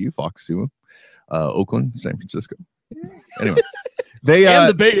 KTVU, Fox 2, Oakland, San Francisco. Anyway, they and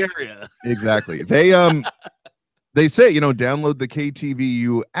the Bay Area. Exactly. They say, download the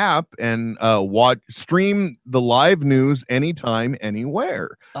KTVU app and stream the live news anytime,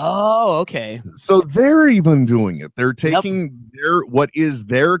 anywhere. Oh, okay. So they're even doing it. They're taking what is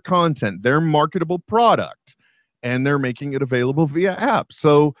their content, their marketable product, and they're making it available via app.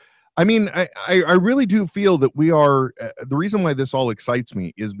 So, I mean, I really do feel that we are, the reason why this all excites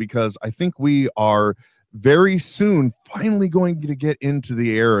me is because I think we are very soon finally going to get into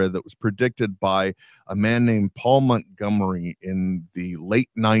the era that was predicted by a man named Paul Montgomery in the late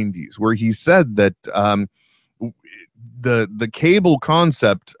 90s, where he said that the cable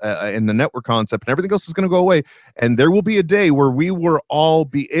concept and the network concept and everything else is going to go away, and there will be a day where we will all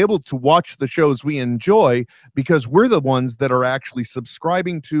be able to watch the shows we enjoy because we're the ones that are actually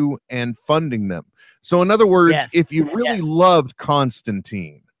subscribing to and funding them. So in other words, if you really loved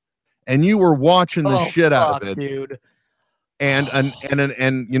Constantine and you were watching the shit out of it, dude. And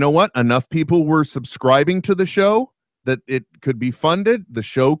you know what? Enough people were subscribing to the show that it could be funded. The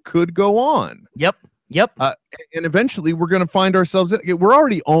show could go on. Yep. And eventually we're going to find ourselves. We're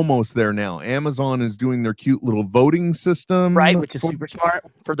already almost there now. Amazon is doing their cute little voting system. Right, which is super smart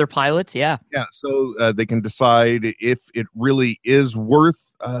for their pilots. Yeah. Yeah. So they can decide if it really is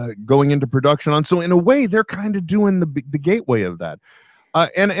worth going into production on. So in a way, they're kind of doing the gateway of that.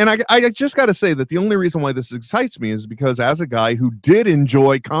 And I just got to say that the only reason why this excites me is because as a guy who did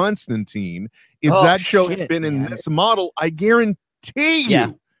enjoy Constantine, if that show had been in this model, I guarantee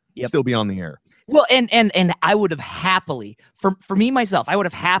you still be on the air. Well, and I would have happily, for me myself, I would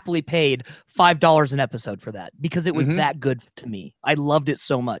have happily paid $5 an episode for that because it was that good to me. I loved it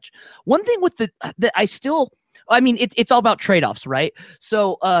so much. One thing with it's all about trade-offs, right?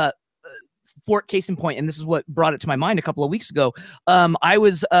 So, for case in point, and this is what brought it to my mind a couple of weeks ago. I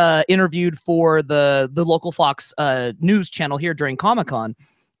was interviewed for the local Fox news channel here during Comic-Con,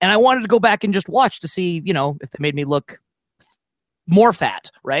 and I wanted to go back and just watch to see, if they made me look more fat,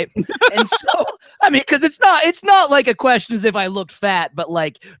 right? And so, because it's not like a question as if I looked fat, but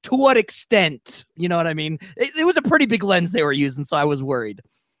like to what extent, you know what I mean? It was a pretty big lens they were using, so I was worried.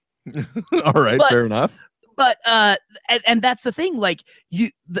 All right, fair enough. But and that's the thing, like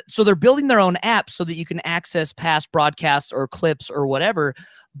so they're building their own app so that you can access past broadcasts or clips or whatever,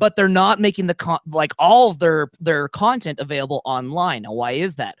 but they're not making all of their content available online. Now, why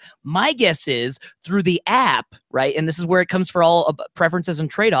is that? My guess is through the app, right? And this is where it comes for all preferences and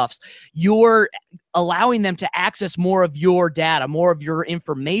trade-offs. You're allowing them to access more of your data, more of your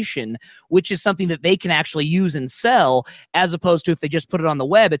information, which is something that they can actually use and sell, as opposed to if they just put it on the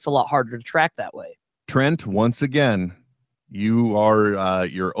web, it's a lot harder to track that way. Trent, once again, you are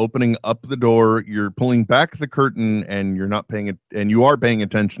you're opening up the door, you're pulling back the curtain, and you're not paying it, and you are paying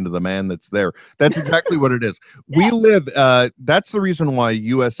attention to the man that's there. That's exactly what it is. We live. That's the reason why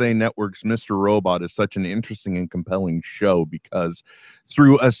USA Network's Mr. Robot is such an interesting and compelling show, because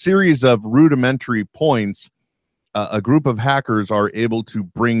through a series of rudimentary points, a group of hackers are able to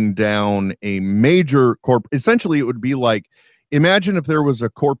bring down a major Essentially, it would be like, imagine if there was a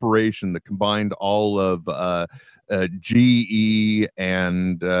corporation that combined all of GE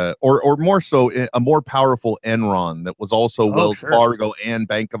and or more so a more powerful Enron that was also Wells Fargo and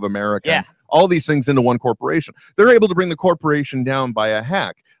Bank of America, all these things into one corporation. They're able to bring the corporation down by a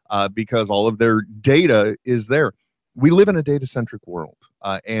hack because all of their data is there. We live in a data-centric world,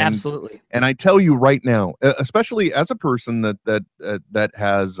 and Absolutely. And I tell you right now, especially as a person that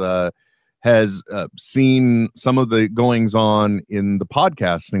has seen some of the goings on in the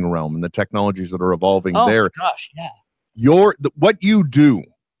podcasting realm and the technologies that are evolving there. Oh my gosh, yeah. What you do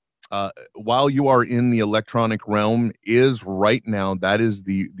while you are in the electronic realm is right now, that is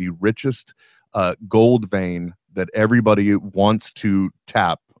the richest gold vein that everybody wants to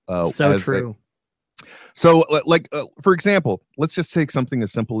tap. So true. So, for example, let's just take something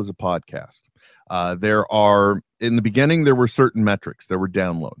as simple as a podcast. In the beginning, there were certain metrics. There were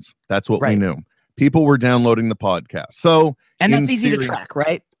downloads. That's what we knew. People were downloading the podcast. So, and that's easy to track,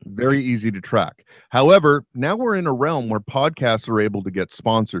 right? Very easy to track. However, now we're in a realm where podcasts are able to get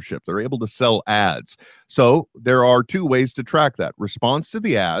sponsorship. They're able to sell ads. So there are two ways to track that: response to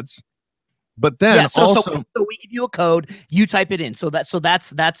the ads. But then so we give you a code, you type it in. So that's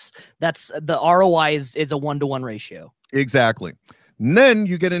the ROI is a 1-to-1 ratio. Exactly. And then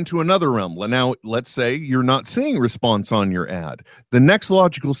you get into another realm. Now, let's say you're not seeing response on your ad. The next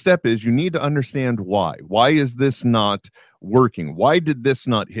logical step is you need to understand why. Why is this not working? Why did this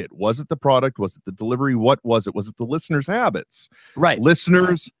not hit? Was it the product? Was it the delivery? What was it? Was it the listener's habits? Right.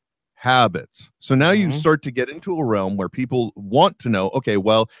 Listeners' habits. So now you start to get into a realm where people want to know, okay,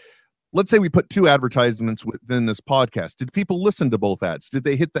 well, let's say we put 2 advertisements within this podcast. Did people listen to both ads? Did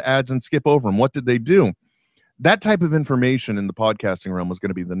they hit the ads and skip over them? What did they do? That type of information in the podcasting realm was going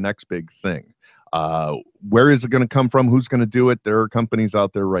to be the next big thing. Where is it going to come from? Who's going to do it? There are companies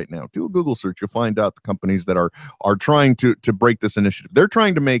out there right now. Do a Google search. You'll find out the companies that are trying to break this initiative. They're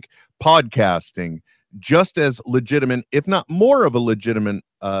trying to make podcasting just as legitimate, if not more of a legitimate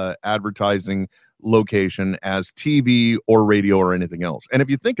advertising location as TV or radio or anything else. And if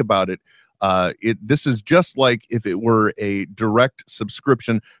you think about it, this is just like if it were a direct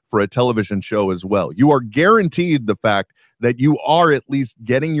subscription for a television show as well. You are guaranteed the fact that you are at least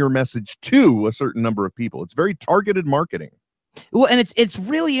getting your message to a certain number of people. It's very targeted marketing. Well, and it's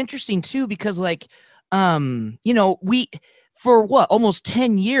really interesting too, because for almost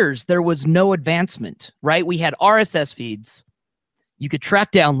 10 years, there was no advancement, right? We had RSS feeds, you could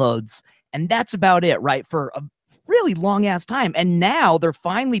track downloads, and that's about it, right? For a really long ass time. And now they're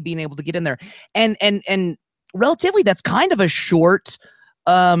finally being able to get in there. And relatively, that's kind of a short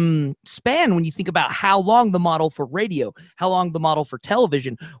span when you think about how long the model for radio, how long the model for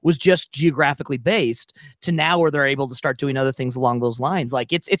television was just geographically based, to now where they're able to start doing other things along those lines.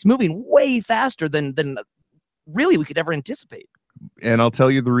 Like it's moving way faster than really we could ever anticipate. And I'll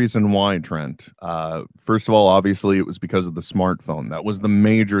tell you the reason why, Trent. First of all, obviously, it was because of the smartphone. That was the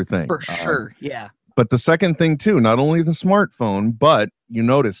major thing. For sure, yeah. But the second thing, too, not only the smartphone, but you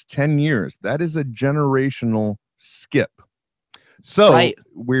notice 10 years, that is a generational skip. So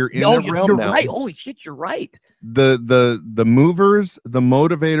we're in a realm you're now. Right. Holy shit, you're right. The movers, the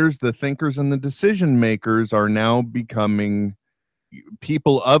motivators, the thinkers, and the decision makers are now becoming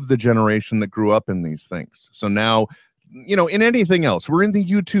people of the generation that grew up in these things. So now, in anything else, we're in the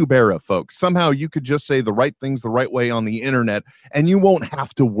YouTube era, folks. Somehow you could just say the right things the right way on the internet and you won't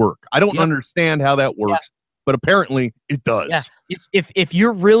have to work. I don't understand how that works, but apparently it does. Yeah. If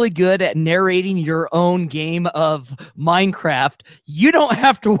you're really good at narrating your own game of Minecraft, you don't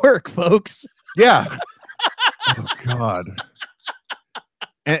have to work, folks. Yeah. Oh, God.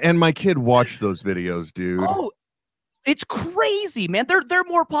 And my kid watched those videos, dude. Oh, it's crazy, man. They're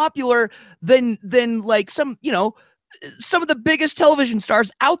more popular than like some of the biggest television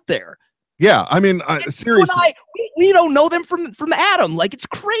stars out there. Yeah, I mean, seriously, we don't know them from Adam. Like, it's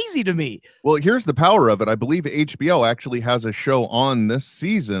crazy to me. Well, here's the power of it. I believe HBO actually has a show on this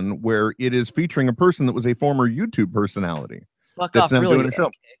season where it is featuring a person that was a former YouTube personality. Fuck that's off, now really? doing a show.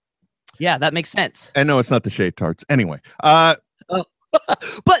 Okay. Yeah, that makes sense. And no, it's not the Shade Tarts. Anyway,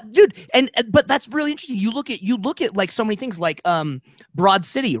 but dude, but that's really interesting. You look at like so many things, like Broad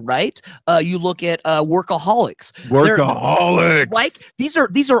City, right? You look at Workaholics. Workaholics. Like these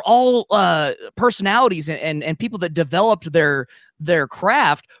are all personalities and people that developed their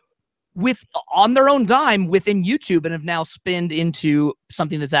craft on their own dime within YouTube and have now spinned into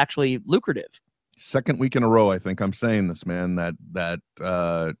something that's actually lucrative. Second week in a row, I think I'm saying this, man, that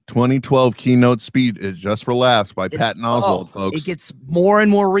 2012 keynote speech is just for laughs by Patton Oswalt, folks. It gets more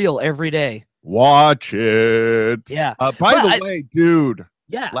and more real every day. Watch it. Yeah. By the way, dude.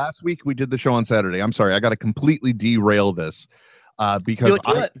 Yeah. Last week we did the show on Saturday. I'm sorry, I got to completely derail this because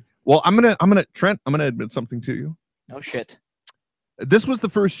I'm gonna Trent, I'm gonna admit something to you. No shit. This was the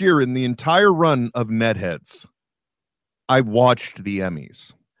first year in the entire run of Netheads I watched the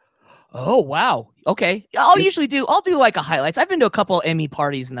Emmys. Oh wow. Okay. I'll do like a highlights. I've been to a couple Emmy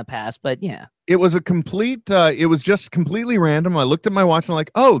parties in the past, but yeah. It was a complete it was just completely random. I looked at my watch and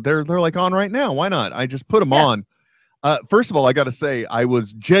like, oh, they're like on right now. Why not? I just put them on. First of all, I got to say I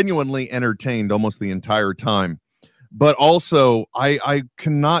was genuinely entertained almost the entire time. But also I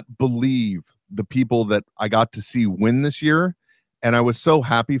cannot believe the people that I got to see win this year, and I was so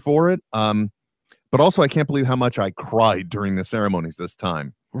happy for it. But also I can't believe how much I cried during the ceremonies this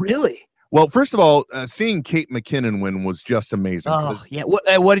time. Really? Well, first of all, seeing Kate McKinnon win was just amazing. Oh, yeah.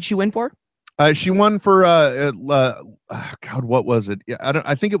 What did she win for? She won for God, what was it? Yeah,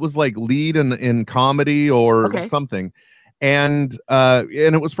 I think it was like lead in comedy or something, and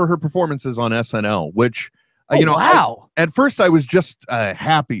it was for her performances on SNL, which wow. At first I was just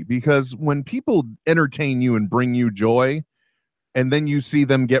happy because when people entertain you and bring you joy, and then you see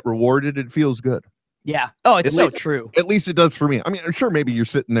them get rewarded, it feels good. Yeah. Oh, it's so true. At least it does for me. I mean, I'm sure maybe you're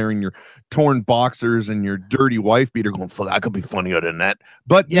sitting there in your torn boxers and your dirty wife beater going, fuck, I could be funnier than that.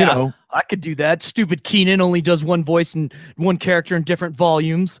 But, you know. I could do that. Stupid Keenan only does one voice and one character in different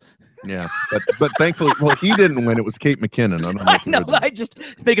volumes. Yeah. But thankfully, well, he didn't win. It was Kate McKinnon. I know. I just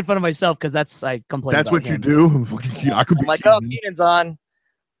making fun of myself because I complain That's about what him. you do? I could be like, oh, Keenan's on.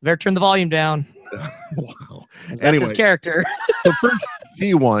 Better turn the volume down. Wow. That's Anyway, his character. so first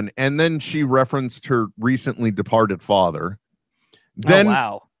she won, and then she referenced her recently departed father. Then,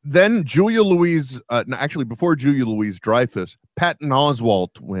 wow. Then Julia Louise, actually before Julia Louise Dreyfus, Patton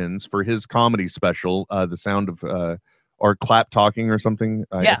Oswalt wins for his comedy special, The Sound of or Clap Talking or something.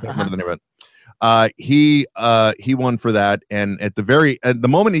 I can't remember the name of it. He won for that, and at the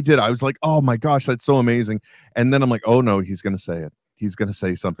moment he did, I was like, oh my gosh, that's so amazing. And then I'm like, oh no, he's gonna say it. He's going to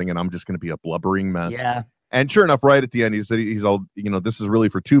say something and I'm just going to be a blubbering mess. Yeah. And sure enough, right at the end, he said, he's all, this is really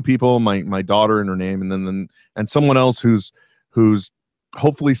for two people, my daughter and her name. And then someone else who's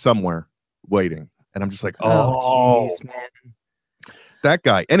hopefully somewhere waiting. And I'm just like, oh, geez, man. That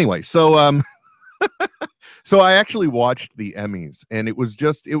guy. Anyway. So, so I actually watched the Emmys, and it was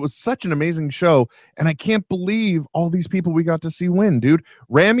such an amazing show. And I can't believe all these people we got to see win, dude.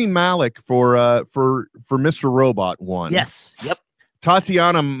 Rami Malek for Mr. Robot won. Yes. Yep.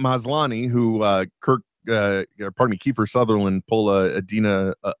 Tatiana Maslany, who Kiefer Sutherland pull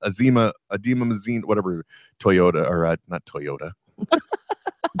Adina Mazine, whatever, Toyota or not Toyota.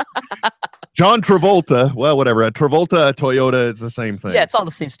 John Travolta, well, whatever. Travolta, Toyota, it's the same thing. Yeah, it's all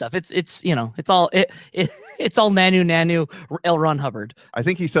the same stuff. It's all Nanu L. Ron Hubbard. I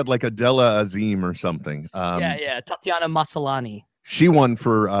think he said like Adela Azim or something. Tatiana Maslany. She won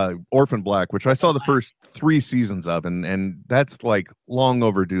for Orphan Black, which I saw the first 3 seasons of, and that's like long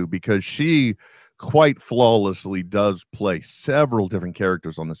overdue because she quite flawlessly does play several different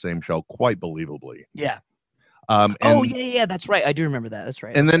characters on the same show quite believably. Yeah. And, that's right. I do remember that. That's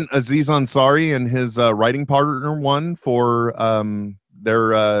right. And then Aziz Ansari and his writing partner won for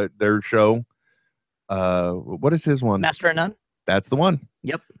their show. What is his one? Master and None. That's the one.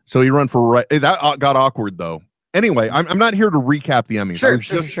 Yep. So he run for that got awkward though. Anyway, I'm not here to recap the Emmys.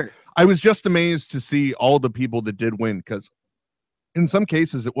 Sure. I was just amazed to see all the people that did win because in some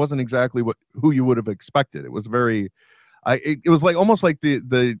cases it wasn't exactly who you would have expected. It was very, it was like almost like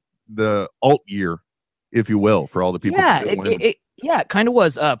the alt year, if you will, for all the people. Yeah, it kind of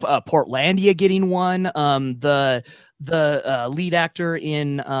was. Portlandia getting one. The lead actor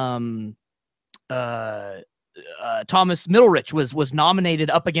in Thomas Middleditch was nominated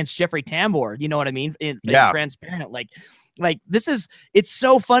up against Jeffrey Tambor. You know what I mean? In Transparent, like this is, it's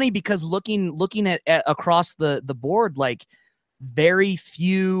so funny because looking at across the board, like very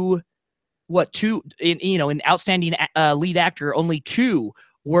few, in outstanding lead actor, only 2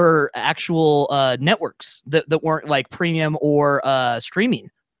 were actual networks that weren't like premium or streaming.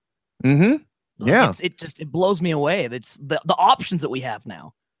 Mm-hmm. Yeah, it blows me away. It's the options that we have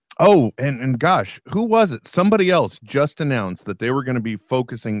now. Oh, and gosh, who was it? Somebody else just announced that they were going to be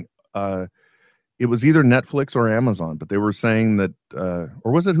focusing. It was either Netflix or Amazon, but they were saying that,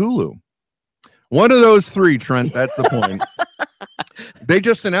 or was it Hulu? One of those 3, Trent. That's the point. They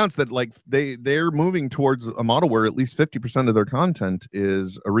just announced that like they're moving towards a model where at least 50% of their content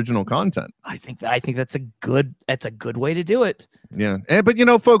is original content. I think that's a good way to do it. Yeah, but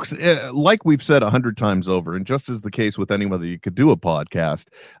folks, like we've said 100 times over, and just as the case with anyone that you could do a podcast,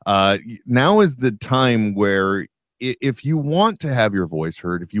 now is the time where if you want to have your voice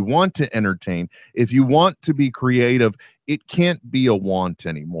heard, if you want to entertain, if you want to be creative, it can't be a want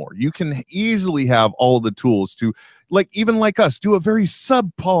anymore. You can easily have all the tools to, even like us, do a very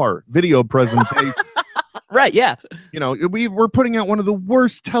subpar video presentation. Right, yeah. We're putting out one of the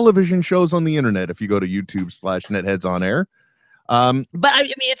worst television shows on the internet if you go to YouTube/NetheadsOnAir. But I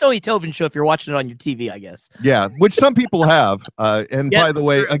mean, it's only a television show if you're watching it on your TV, I guess. Yeah, which some people have. And Yeah, by the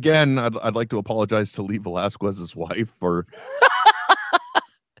way, true. again, I'd like to apologize to Lee Velasquez's wife for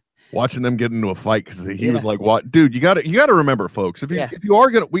watching them get into a fight because he was like, "What, dude? You got to remember, folks. If you are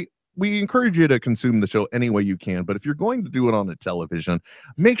gonna, we encourage you to consume the show any way you can. But if you're going to do it on a television,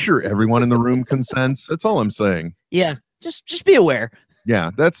 make sure everyone in the room consents. That's all I'm saying. Yeah, just be aware.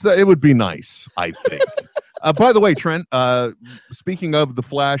 Yeah, it would be nice, I think." By the way, Trent, speaking of the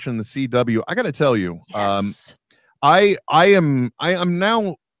Flash and the CW, I got to tell you, Yes. I am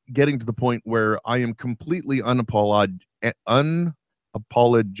now getting to the point where I am completely unapologetic.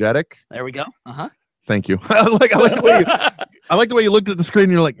 There we go. Uh-huh. Thank you. I like the way you looked at the screen.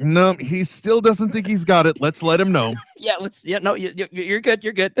 And you're like, no, he still doesn't think he's got it. Let's let him know. No, you're good.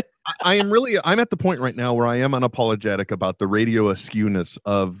 You're good. I'm at the point right now where I am unapologetic about the radio askewness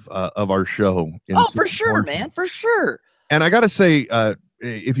of our show. For sure, man. For sure. And I got to say,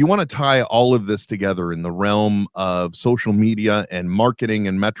 if you want to tie all of this together in the realm of social media and marketing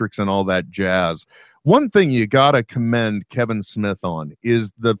and metrics and all that jazz, one thing you got to commend Kevin Smith on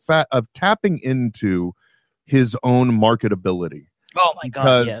is the fact of tapping into his own marketability. Oh my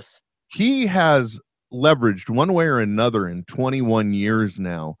God, yes. He has leveraged one way or another in 21 years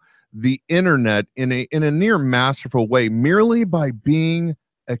now the internet in a near masterful way, merely by being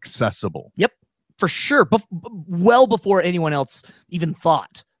accessible. Yep, for sure. Well before anyone else even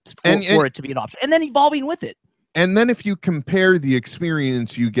thought for it to be an option, and then evolving with it. And then if you compare the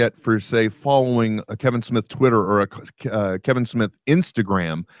experience you get for, say, following a Kevin Smith Twitter or a Kevin Smith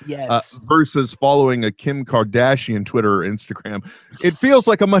Instagram versus following a Kim Kardashian Twitter or Instagram, it feels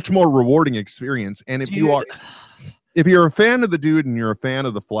like a much more rewarding experience. And if you're a fan of the dude and you're a fan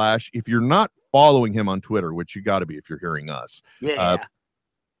of the Flash, if you're not following him on Twitter, which you got to be if you're hearing us,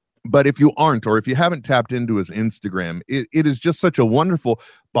 but if you aren't, or if you haven't tapped into his Instagram, it is just such a wonderful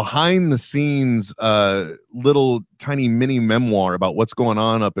behind the scenes little tiny mini memoir about what's going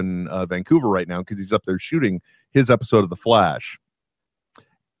on up in Vancouver right now, because he's up there shooting his episode of The Flash.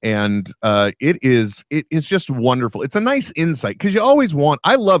 And it's just wonderful. It's a nice insight because you always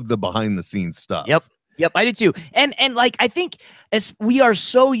I love the behind the scenes stuff. Yep, I do too. And like, I think as we are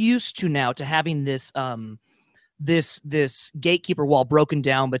so used to now to having this this gatekeeper wall broken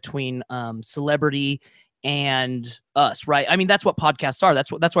down between celebrity and us, right? I mean, that's what podcasts are.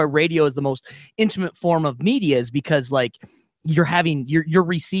 That's why radio is the most intimate form of media, is because like you're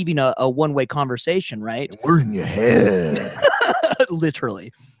receiving a one-way conversation, right? We're in your head.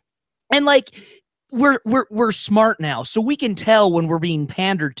 Literally. And like we're smart now, so we can tell when we're being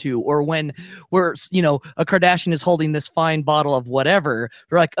pandered to, or when we're, a Kardashian is holding this fine bottle of whatever.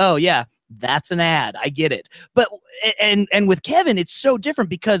 We're like, oh yeah, that's an ad. I get it. But and with Kevin, it's so different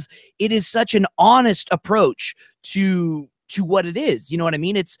because it is such an honest approach to what it is. You know what I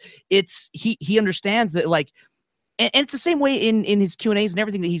mean? He understands that, like, and it's the same way in his Q&As and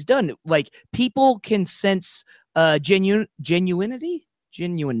everything that he's done. Like, people can sense genuineness.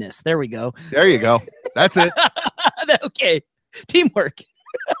 There we go. There you go. That's it. Okay. Teamwork.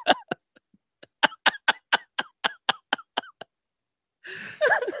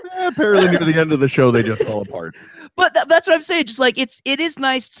 Apparently near the end of the show they just fell apart. But that's what I'm saying. Just like it is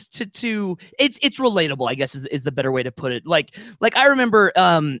nice to it's relatable, I guess is the better way to put it. Like I remember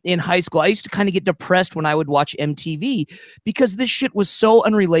in high school I used to kind of get depressed when I would watch MTV because this shit was so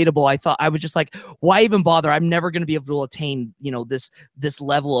unrelatable. I thought, I was just like, why even bother? I'm never going to be able to attain, this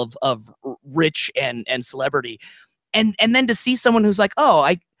level of rich and celebrity. And then to see someone who's like, oh,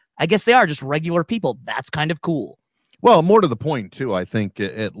 I guess they are just regular people. That's kind of cool. Well, more to the point, too, I think,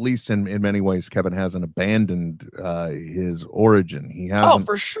 at least in many ways, Kevin hasn't abandoned his origin. He hasn't. Oh,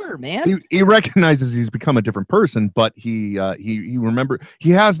 for sure, man. He recognizes he's become a different person, but he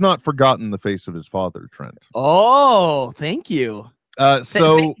has not forgotten the face of his father, Trent. Oh, thank you.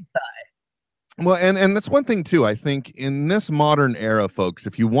 Well, and that's one thing, too. I think in this modern era, folks,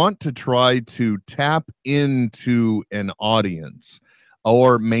 if you want to try to tap into an audience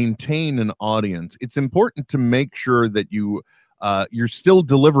or maintain an audience, it's important to make sure that you're still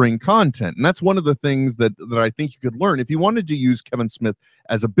delivering content. And that's one of the things that I think you could learn if you wanted to use Kevin Smith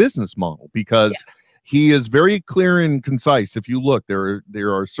as a business model, because he is very clear and concise. If you look, there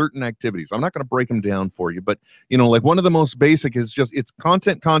are certain activities. I'm not going to break them down for you, but like one of the most basic is just, it's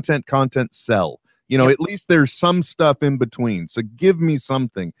content, sell. At least there's some stuff in between. So give me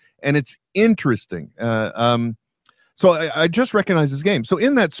something. And it's interesting. So I just recognize his game. So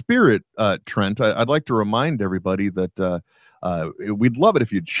in that spirit, Trent, I'd like to remind everybody that We'd love it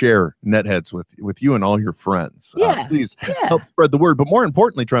if you'd share Netheads with you and all your friends. Yeah, please help spread the word. But more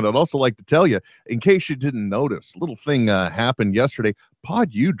importantly, Trent, I'd also like to tell you, in case you didn't notice, a little thing happened yesterday.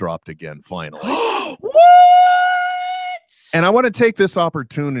 Pod U dropped again, finally. What? And I want to take this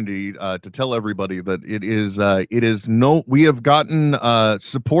opportunity to tell everybody that we have gotten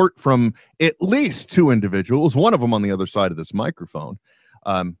support from at least 2 individuals, one of them on the other side of this microphone.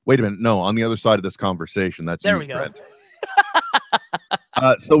 Wait a minute. No, on the other side of this conversation. That's there you, we go. Trent.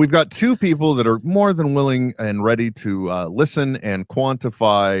 So we've got 2 people that are more than willing and ready to listen and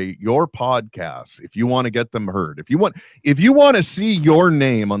quantify your podcasts if you want to get them heard. If you want to see your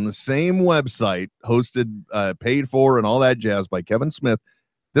name on the same website hosted, paid for, and all that jazz by Kevin Smith,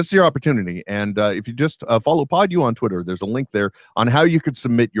 this is your opportunity. And if you just follow Pod U on Twitter, there's a link there on how you could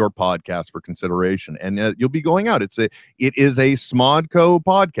submit your podcast for consideration. And you'll be going out. It is a Smodco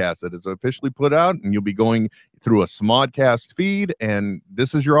podcast that is officially put out, and you'll be going through a Smodcast feed, and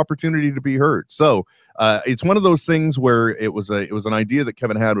this is your opportunity to be heard. So it's one of those things where it was an idea that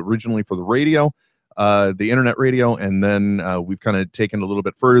Kevin had originally for the radio, the internet radio, and then we've kind of taken it a little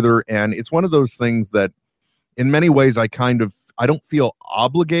bit further. And it's one of those things that in many ways I don't feel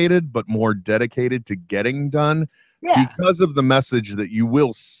obligated, but more dedicated to getting done because of the message that you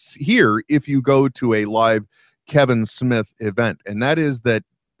will hear if you go to a live Kevin Smith event. And that is that,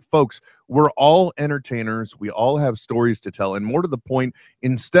 folks, we're all entertainers. We all have stories to tell. And more to the point,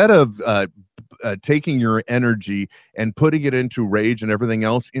 instead of taking your energy and putting it into rage and everything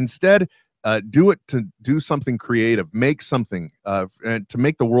else, instead, do it to do something creative, make something to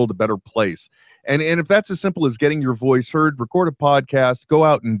make the world a better place. And if that's as simple as getting your voice heard, record a podcast, go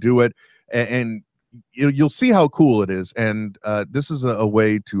out and do it, and you'll see how cool it is. And this is a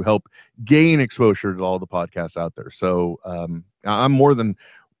way to help gain exposure to all the podcasts out there. So I'm more than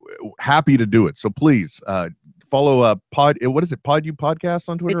happy to do it. So please follow Pod U podcast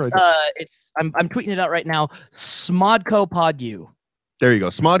on Twitter. I'm tweeting it out right now. Smodco Pod U. There you go.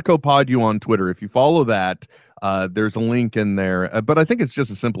 Smodco Pod U on Twitter. If you follow that, there's a link in there. But I think it's just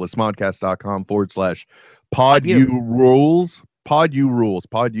as simple as smodcast.com/Pod U rules. Pod U rules.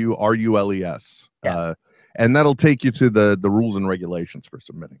 Pod U RULES. Yeah. And that'll take you to the rules and regulations for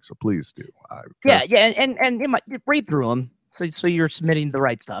submitting. So please do. And you might read through them so you're submitting the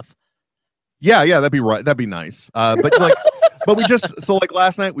right stuff. Yeah, that'd be right. That'd be nice. But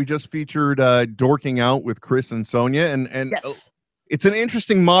last night we just featured Dorking Out with Chris and Sonia, and yes. It's an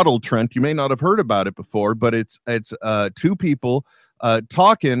interesting model, Trent. You may not have heard about it before, but it's 2 people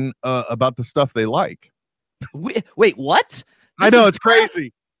talking about the stuff they like. Wait, what? I know, it's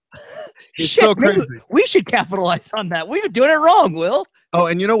crazy. It's so crazy. We should capitalize on that. We've been doing it wrong, Will. Oh,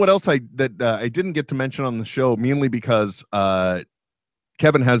 and you know what else I didn't get to mention on the show, mainly because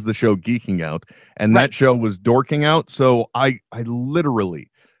Kevin has the show Geeking Out, and that show was Dorking Out. So I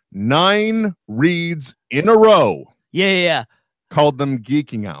literally 9 reads in a row. Yeah. Called them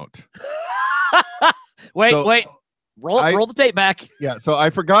Geeking Out. Wait. Roll the tape back. Yeah, so I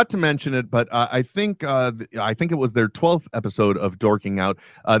forgot to mention it, but I think it was their 12th episode of Dorking Out.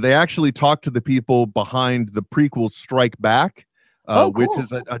 They actually talked to the people behind the prequel Strike Back, which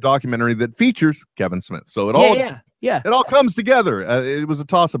is a documentary that features Kevin Smith. So it all comes together. It was a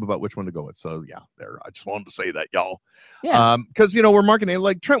toss-up about which one to go with. So I just wanted to say that, y'all. Yeah. Because we're marketing.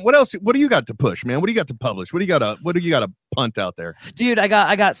 Like, Trent, what else? What do you got to push, man? What do you got to publish? What do you got to punt out there? Dude, I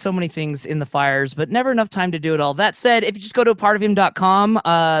got so many things in the fires, but never enough time to do it all. That said, if you just go to partofhim.com,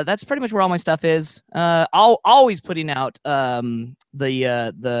 that's pretty much where all my stuff is. Always putting out the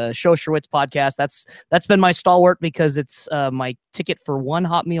Show Sherwitz podcast. That's been my stalwart because it's my ticket for one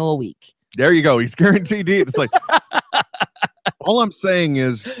hot meal a week. There you go. He's guaranteed to eat. It's like, all I'm saying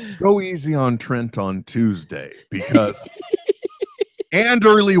is go easy on Trent on Tuesday and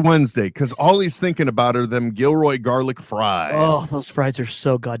early Wednesday, because all he's thinking about are them Gilroy garlic fries. Oh, those fries are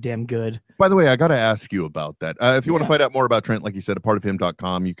so goddamn good. By the way, I got to ask you about that. If you want to find out more about Trent, like you said,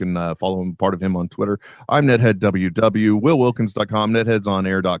 partofhim.com, you can follow him, Part of Him, on Twitter. I'm NetheadWW, WillWilkins.com,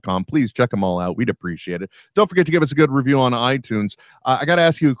 NetheadsOnAir.com. Please check them all out. We'd appreciate it. Don't forget to give us a good review on iTunes. I got to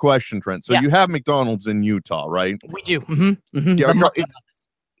ask you a question, Trent. So you have McDonald's in Utah, right? We do. Mm-hmm. Yeah,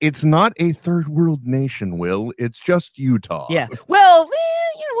 it's not a third world nation, Will. It's just Utah. Yeah. Well,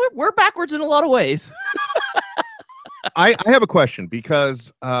 we're backwards in a lot of ways. I have a question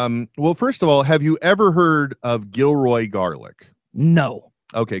because, first of all, have you ever heard of Gilroy garlic? No.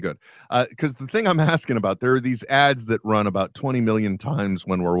 Okay, good. Because the thing I'm asking about, there are these ads that run about 20 million times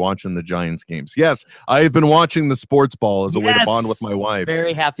when we're watching the Giants games. Yes, I've been watching the sports ball as a way to bond with my wife.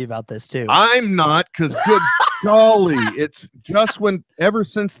 Very happy about this too. I'm not, because good golly, it's just ever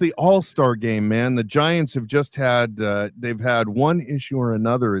since the All-Star game, man, the Giants have just had, they've had one issue or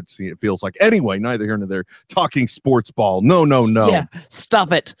another, it feels like. Anyway, neither here nor there. Talking sports ball. No. Yeah,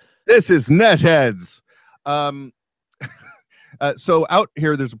 stop it. This is Netheads. So out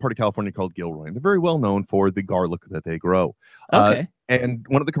here, there's a part of California called Gilroy, and they're very well known for the garlic that they grow. Okay. And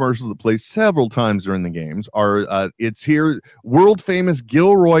one of the commercials that plays several times during the games are, it's here, world famous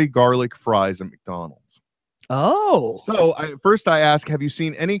Gilroy garlic fries at McDonald's. Oh. So first I ask, have you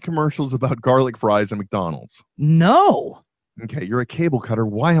seen any commercials about garlic fries at McDonald's? No. Okay, you're a cable cutter.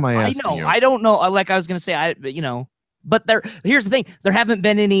 Why am I asking you? I don't know. Like I was going to say, but here's the thing. There haven't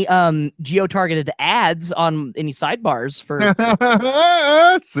been any geo-targeted ads on any sidebars for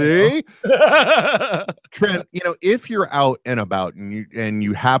See? Trent, if you're out and about and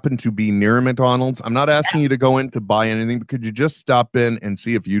you happen to be near a McDonald's, I'm not asking you to go in to buy anything, but could you just stop in and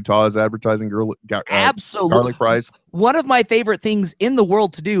see if Utah is advertising absolutely garlic fries? One of my favorite things in the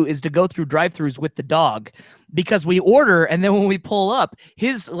world to do is to go through drive-thrus with the dog, because we order and then when we pull up,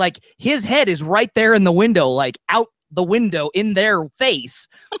 his head is right there in the window, like out the window in their face,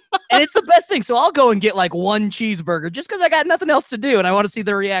 and it's the best thing. So I'll go and get like one cheeseburger just because I got nothing else to do and I want to see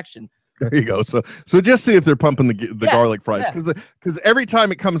their reaction. There you go. So just see if they're pumping the garlic fries, because every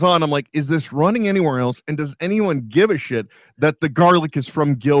time it comes on, I'm like, is this running anywhere else? And does anyone give a shit that the garlic is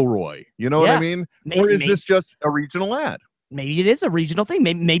from Gilroy? You know what I mean? Or is this just a regional ad? Maybe it is a regional thing.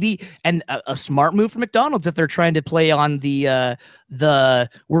 Maybe and a smart move for McDonald's if they're trying to play on the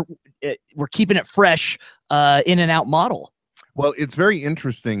we're keeping it fresh in and out model. Well, it's very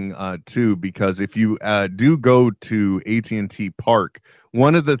interesting too, because if you do go to AT&T Park,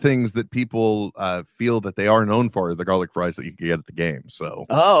 one of the things that people feel that they are known for are the garlic fries that you can get at the game. So,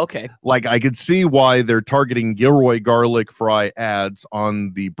 okay. Like I could see why they're targeting Gilroy garlic fry ads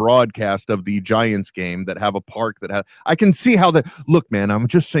on the broadcast of the Giants game that have a park that has. I can see how look, man. I'm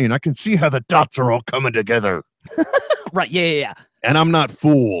just saying, I can see how the dots are all coming together. Right? Yeah. And I'm not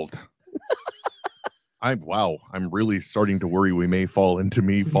fooled. I'm really starting to worry we may fall into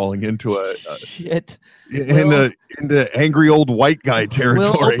me falling into a shit into angry old white guy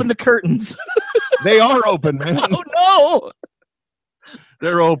territory. We'll open the curtains. They are open, man. Oh no,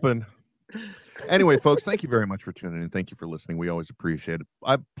 they're open. Anyway, folks, thank you very much for tuning in. Thank you for listening. We always appreciate it.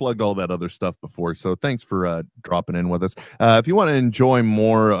 I've plugged all that other stuff before, so thanks for dropping in with us. If you want to enjoy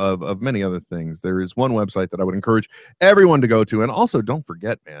more of many other things, there is one website that I would encourage everyone to go to, and also don't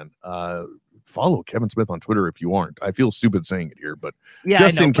forget, man. Follow Kevin Smith on Twitter if you aren't. I feel stupid saying it here, but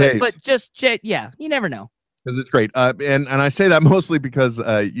just in case. But you never know. Because it's great. And I say that mostly because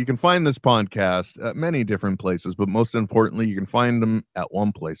you can find this podcast at many different places, but most importantly, you can find them at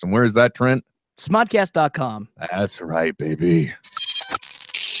one place. And where is that, Trent? Smodcast.com. That's right, baby.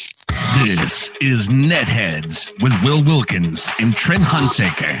 This is Netheads with Will Wilkins and Trent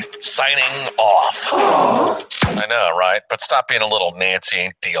Hunsaker signing off. I know, right? But stop being a little Nancy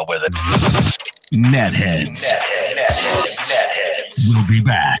and deal with it. Netheads. We'll be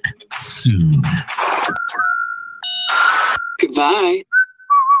back soon. Goodbye.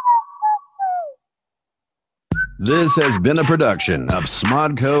 This has been a production of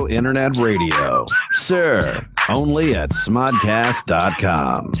Smodco Internet Radio. Sir, only at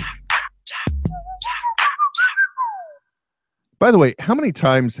smodcast.com. By the way, how many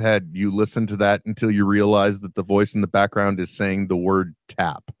times had you listened to that until you realized that the voice in the background is saying the word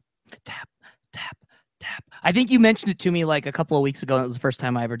tap? Tap, tap, tap. I think you mentioned it to me like a couple of weeks ago. And it was the first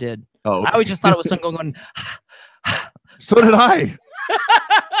time I ever did. Oh, okay. I always just thought it was someone going. So did I.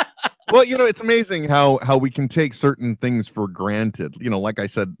 Well, it's amazing how we can take certain things for granted. Like I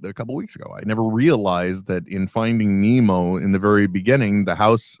said a couple weeks ago, I never realized that in Finding Nemo in the very beginning, the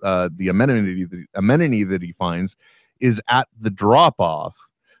house, the amenity that he finds is at the drop-off.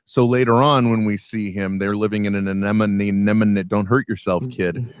 So later on, when we see him, they're living in an anemone. Don't hurt yourself,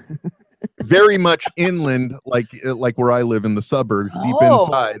 kid. Very much inland, like where I live in the suburbs, deep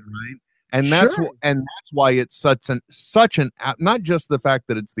inside, right? And that's why it's such an not just the fact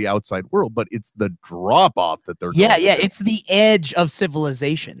that it's the outside world, but it's the drop off that they're going to. It's the edge of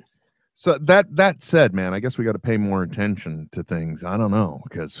civilization. So that said, man, I guess we got to pay more attention to things. I don't know,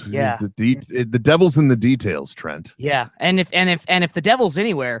 because the devil's in the details, Trent. Yeah, and if the devil's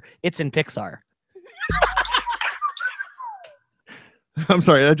anywhere, it's in Pixar. I'm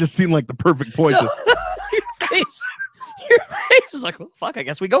sorry, that just seemed like the perfect point. Your face is like, well, fuck. I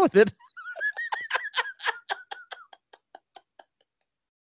guess we go with it.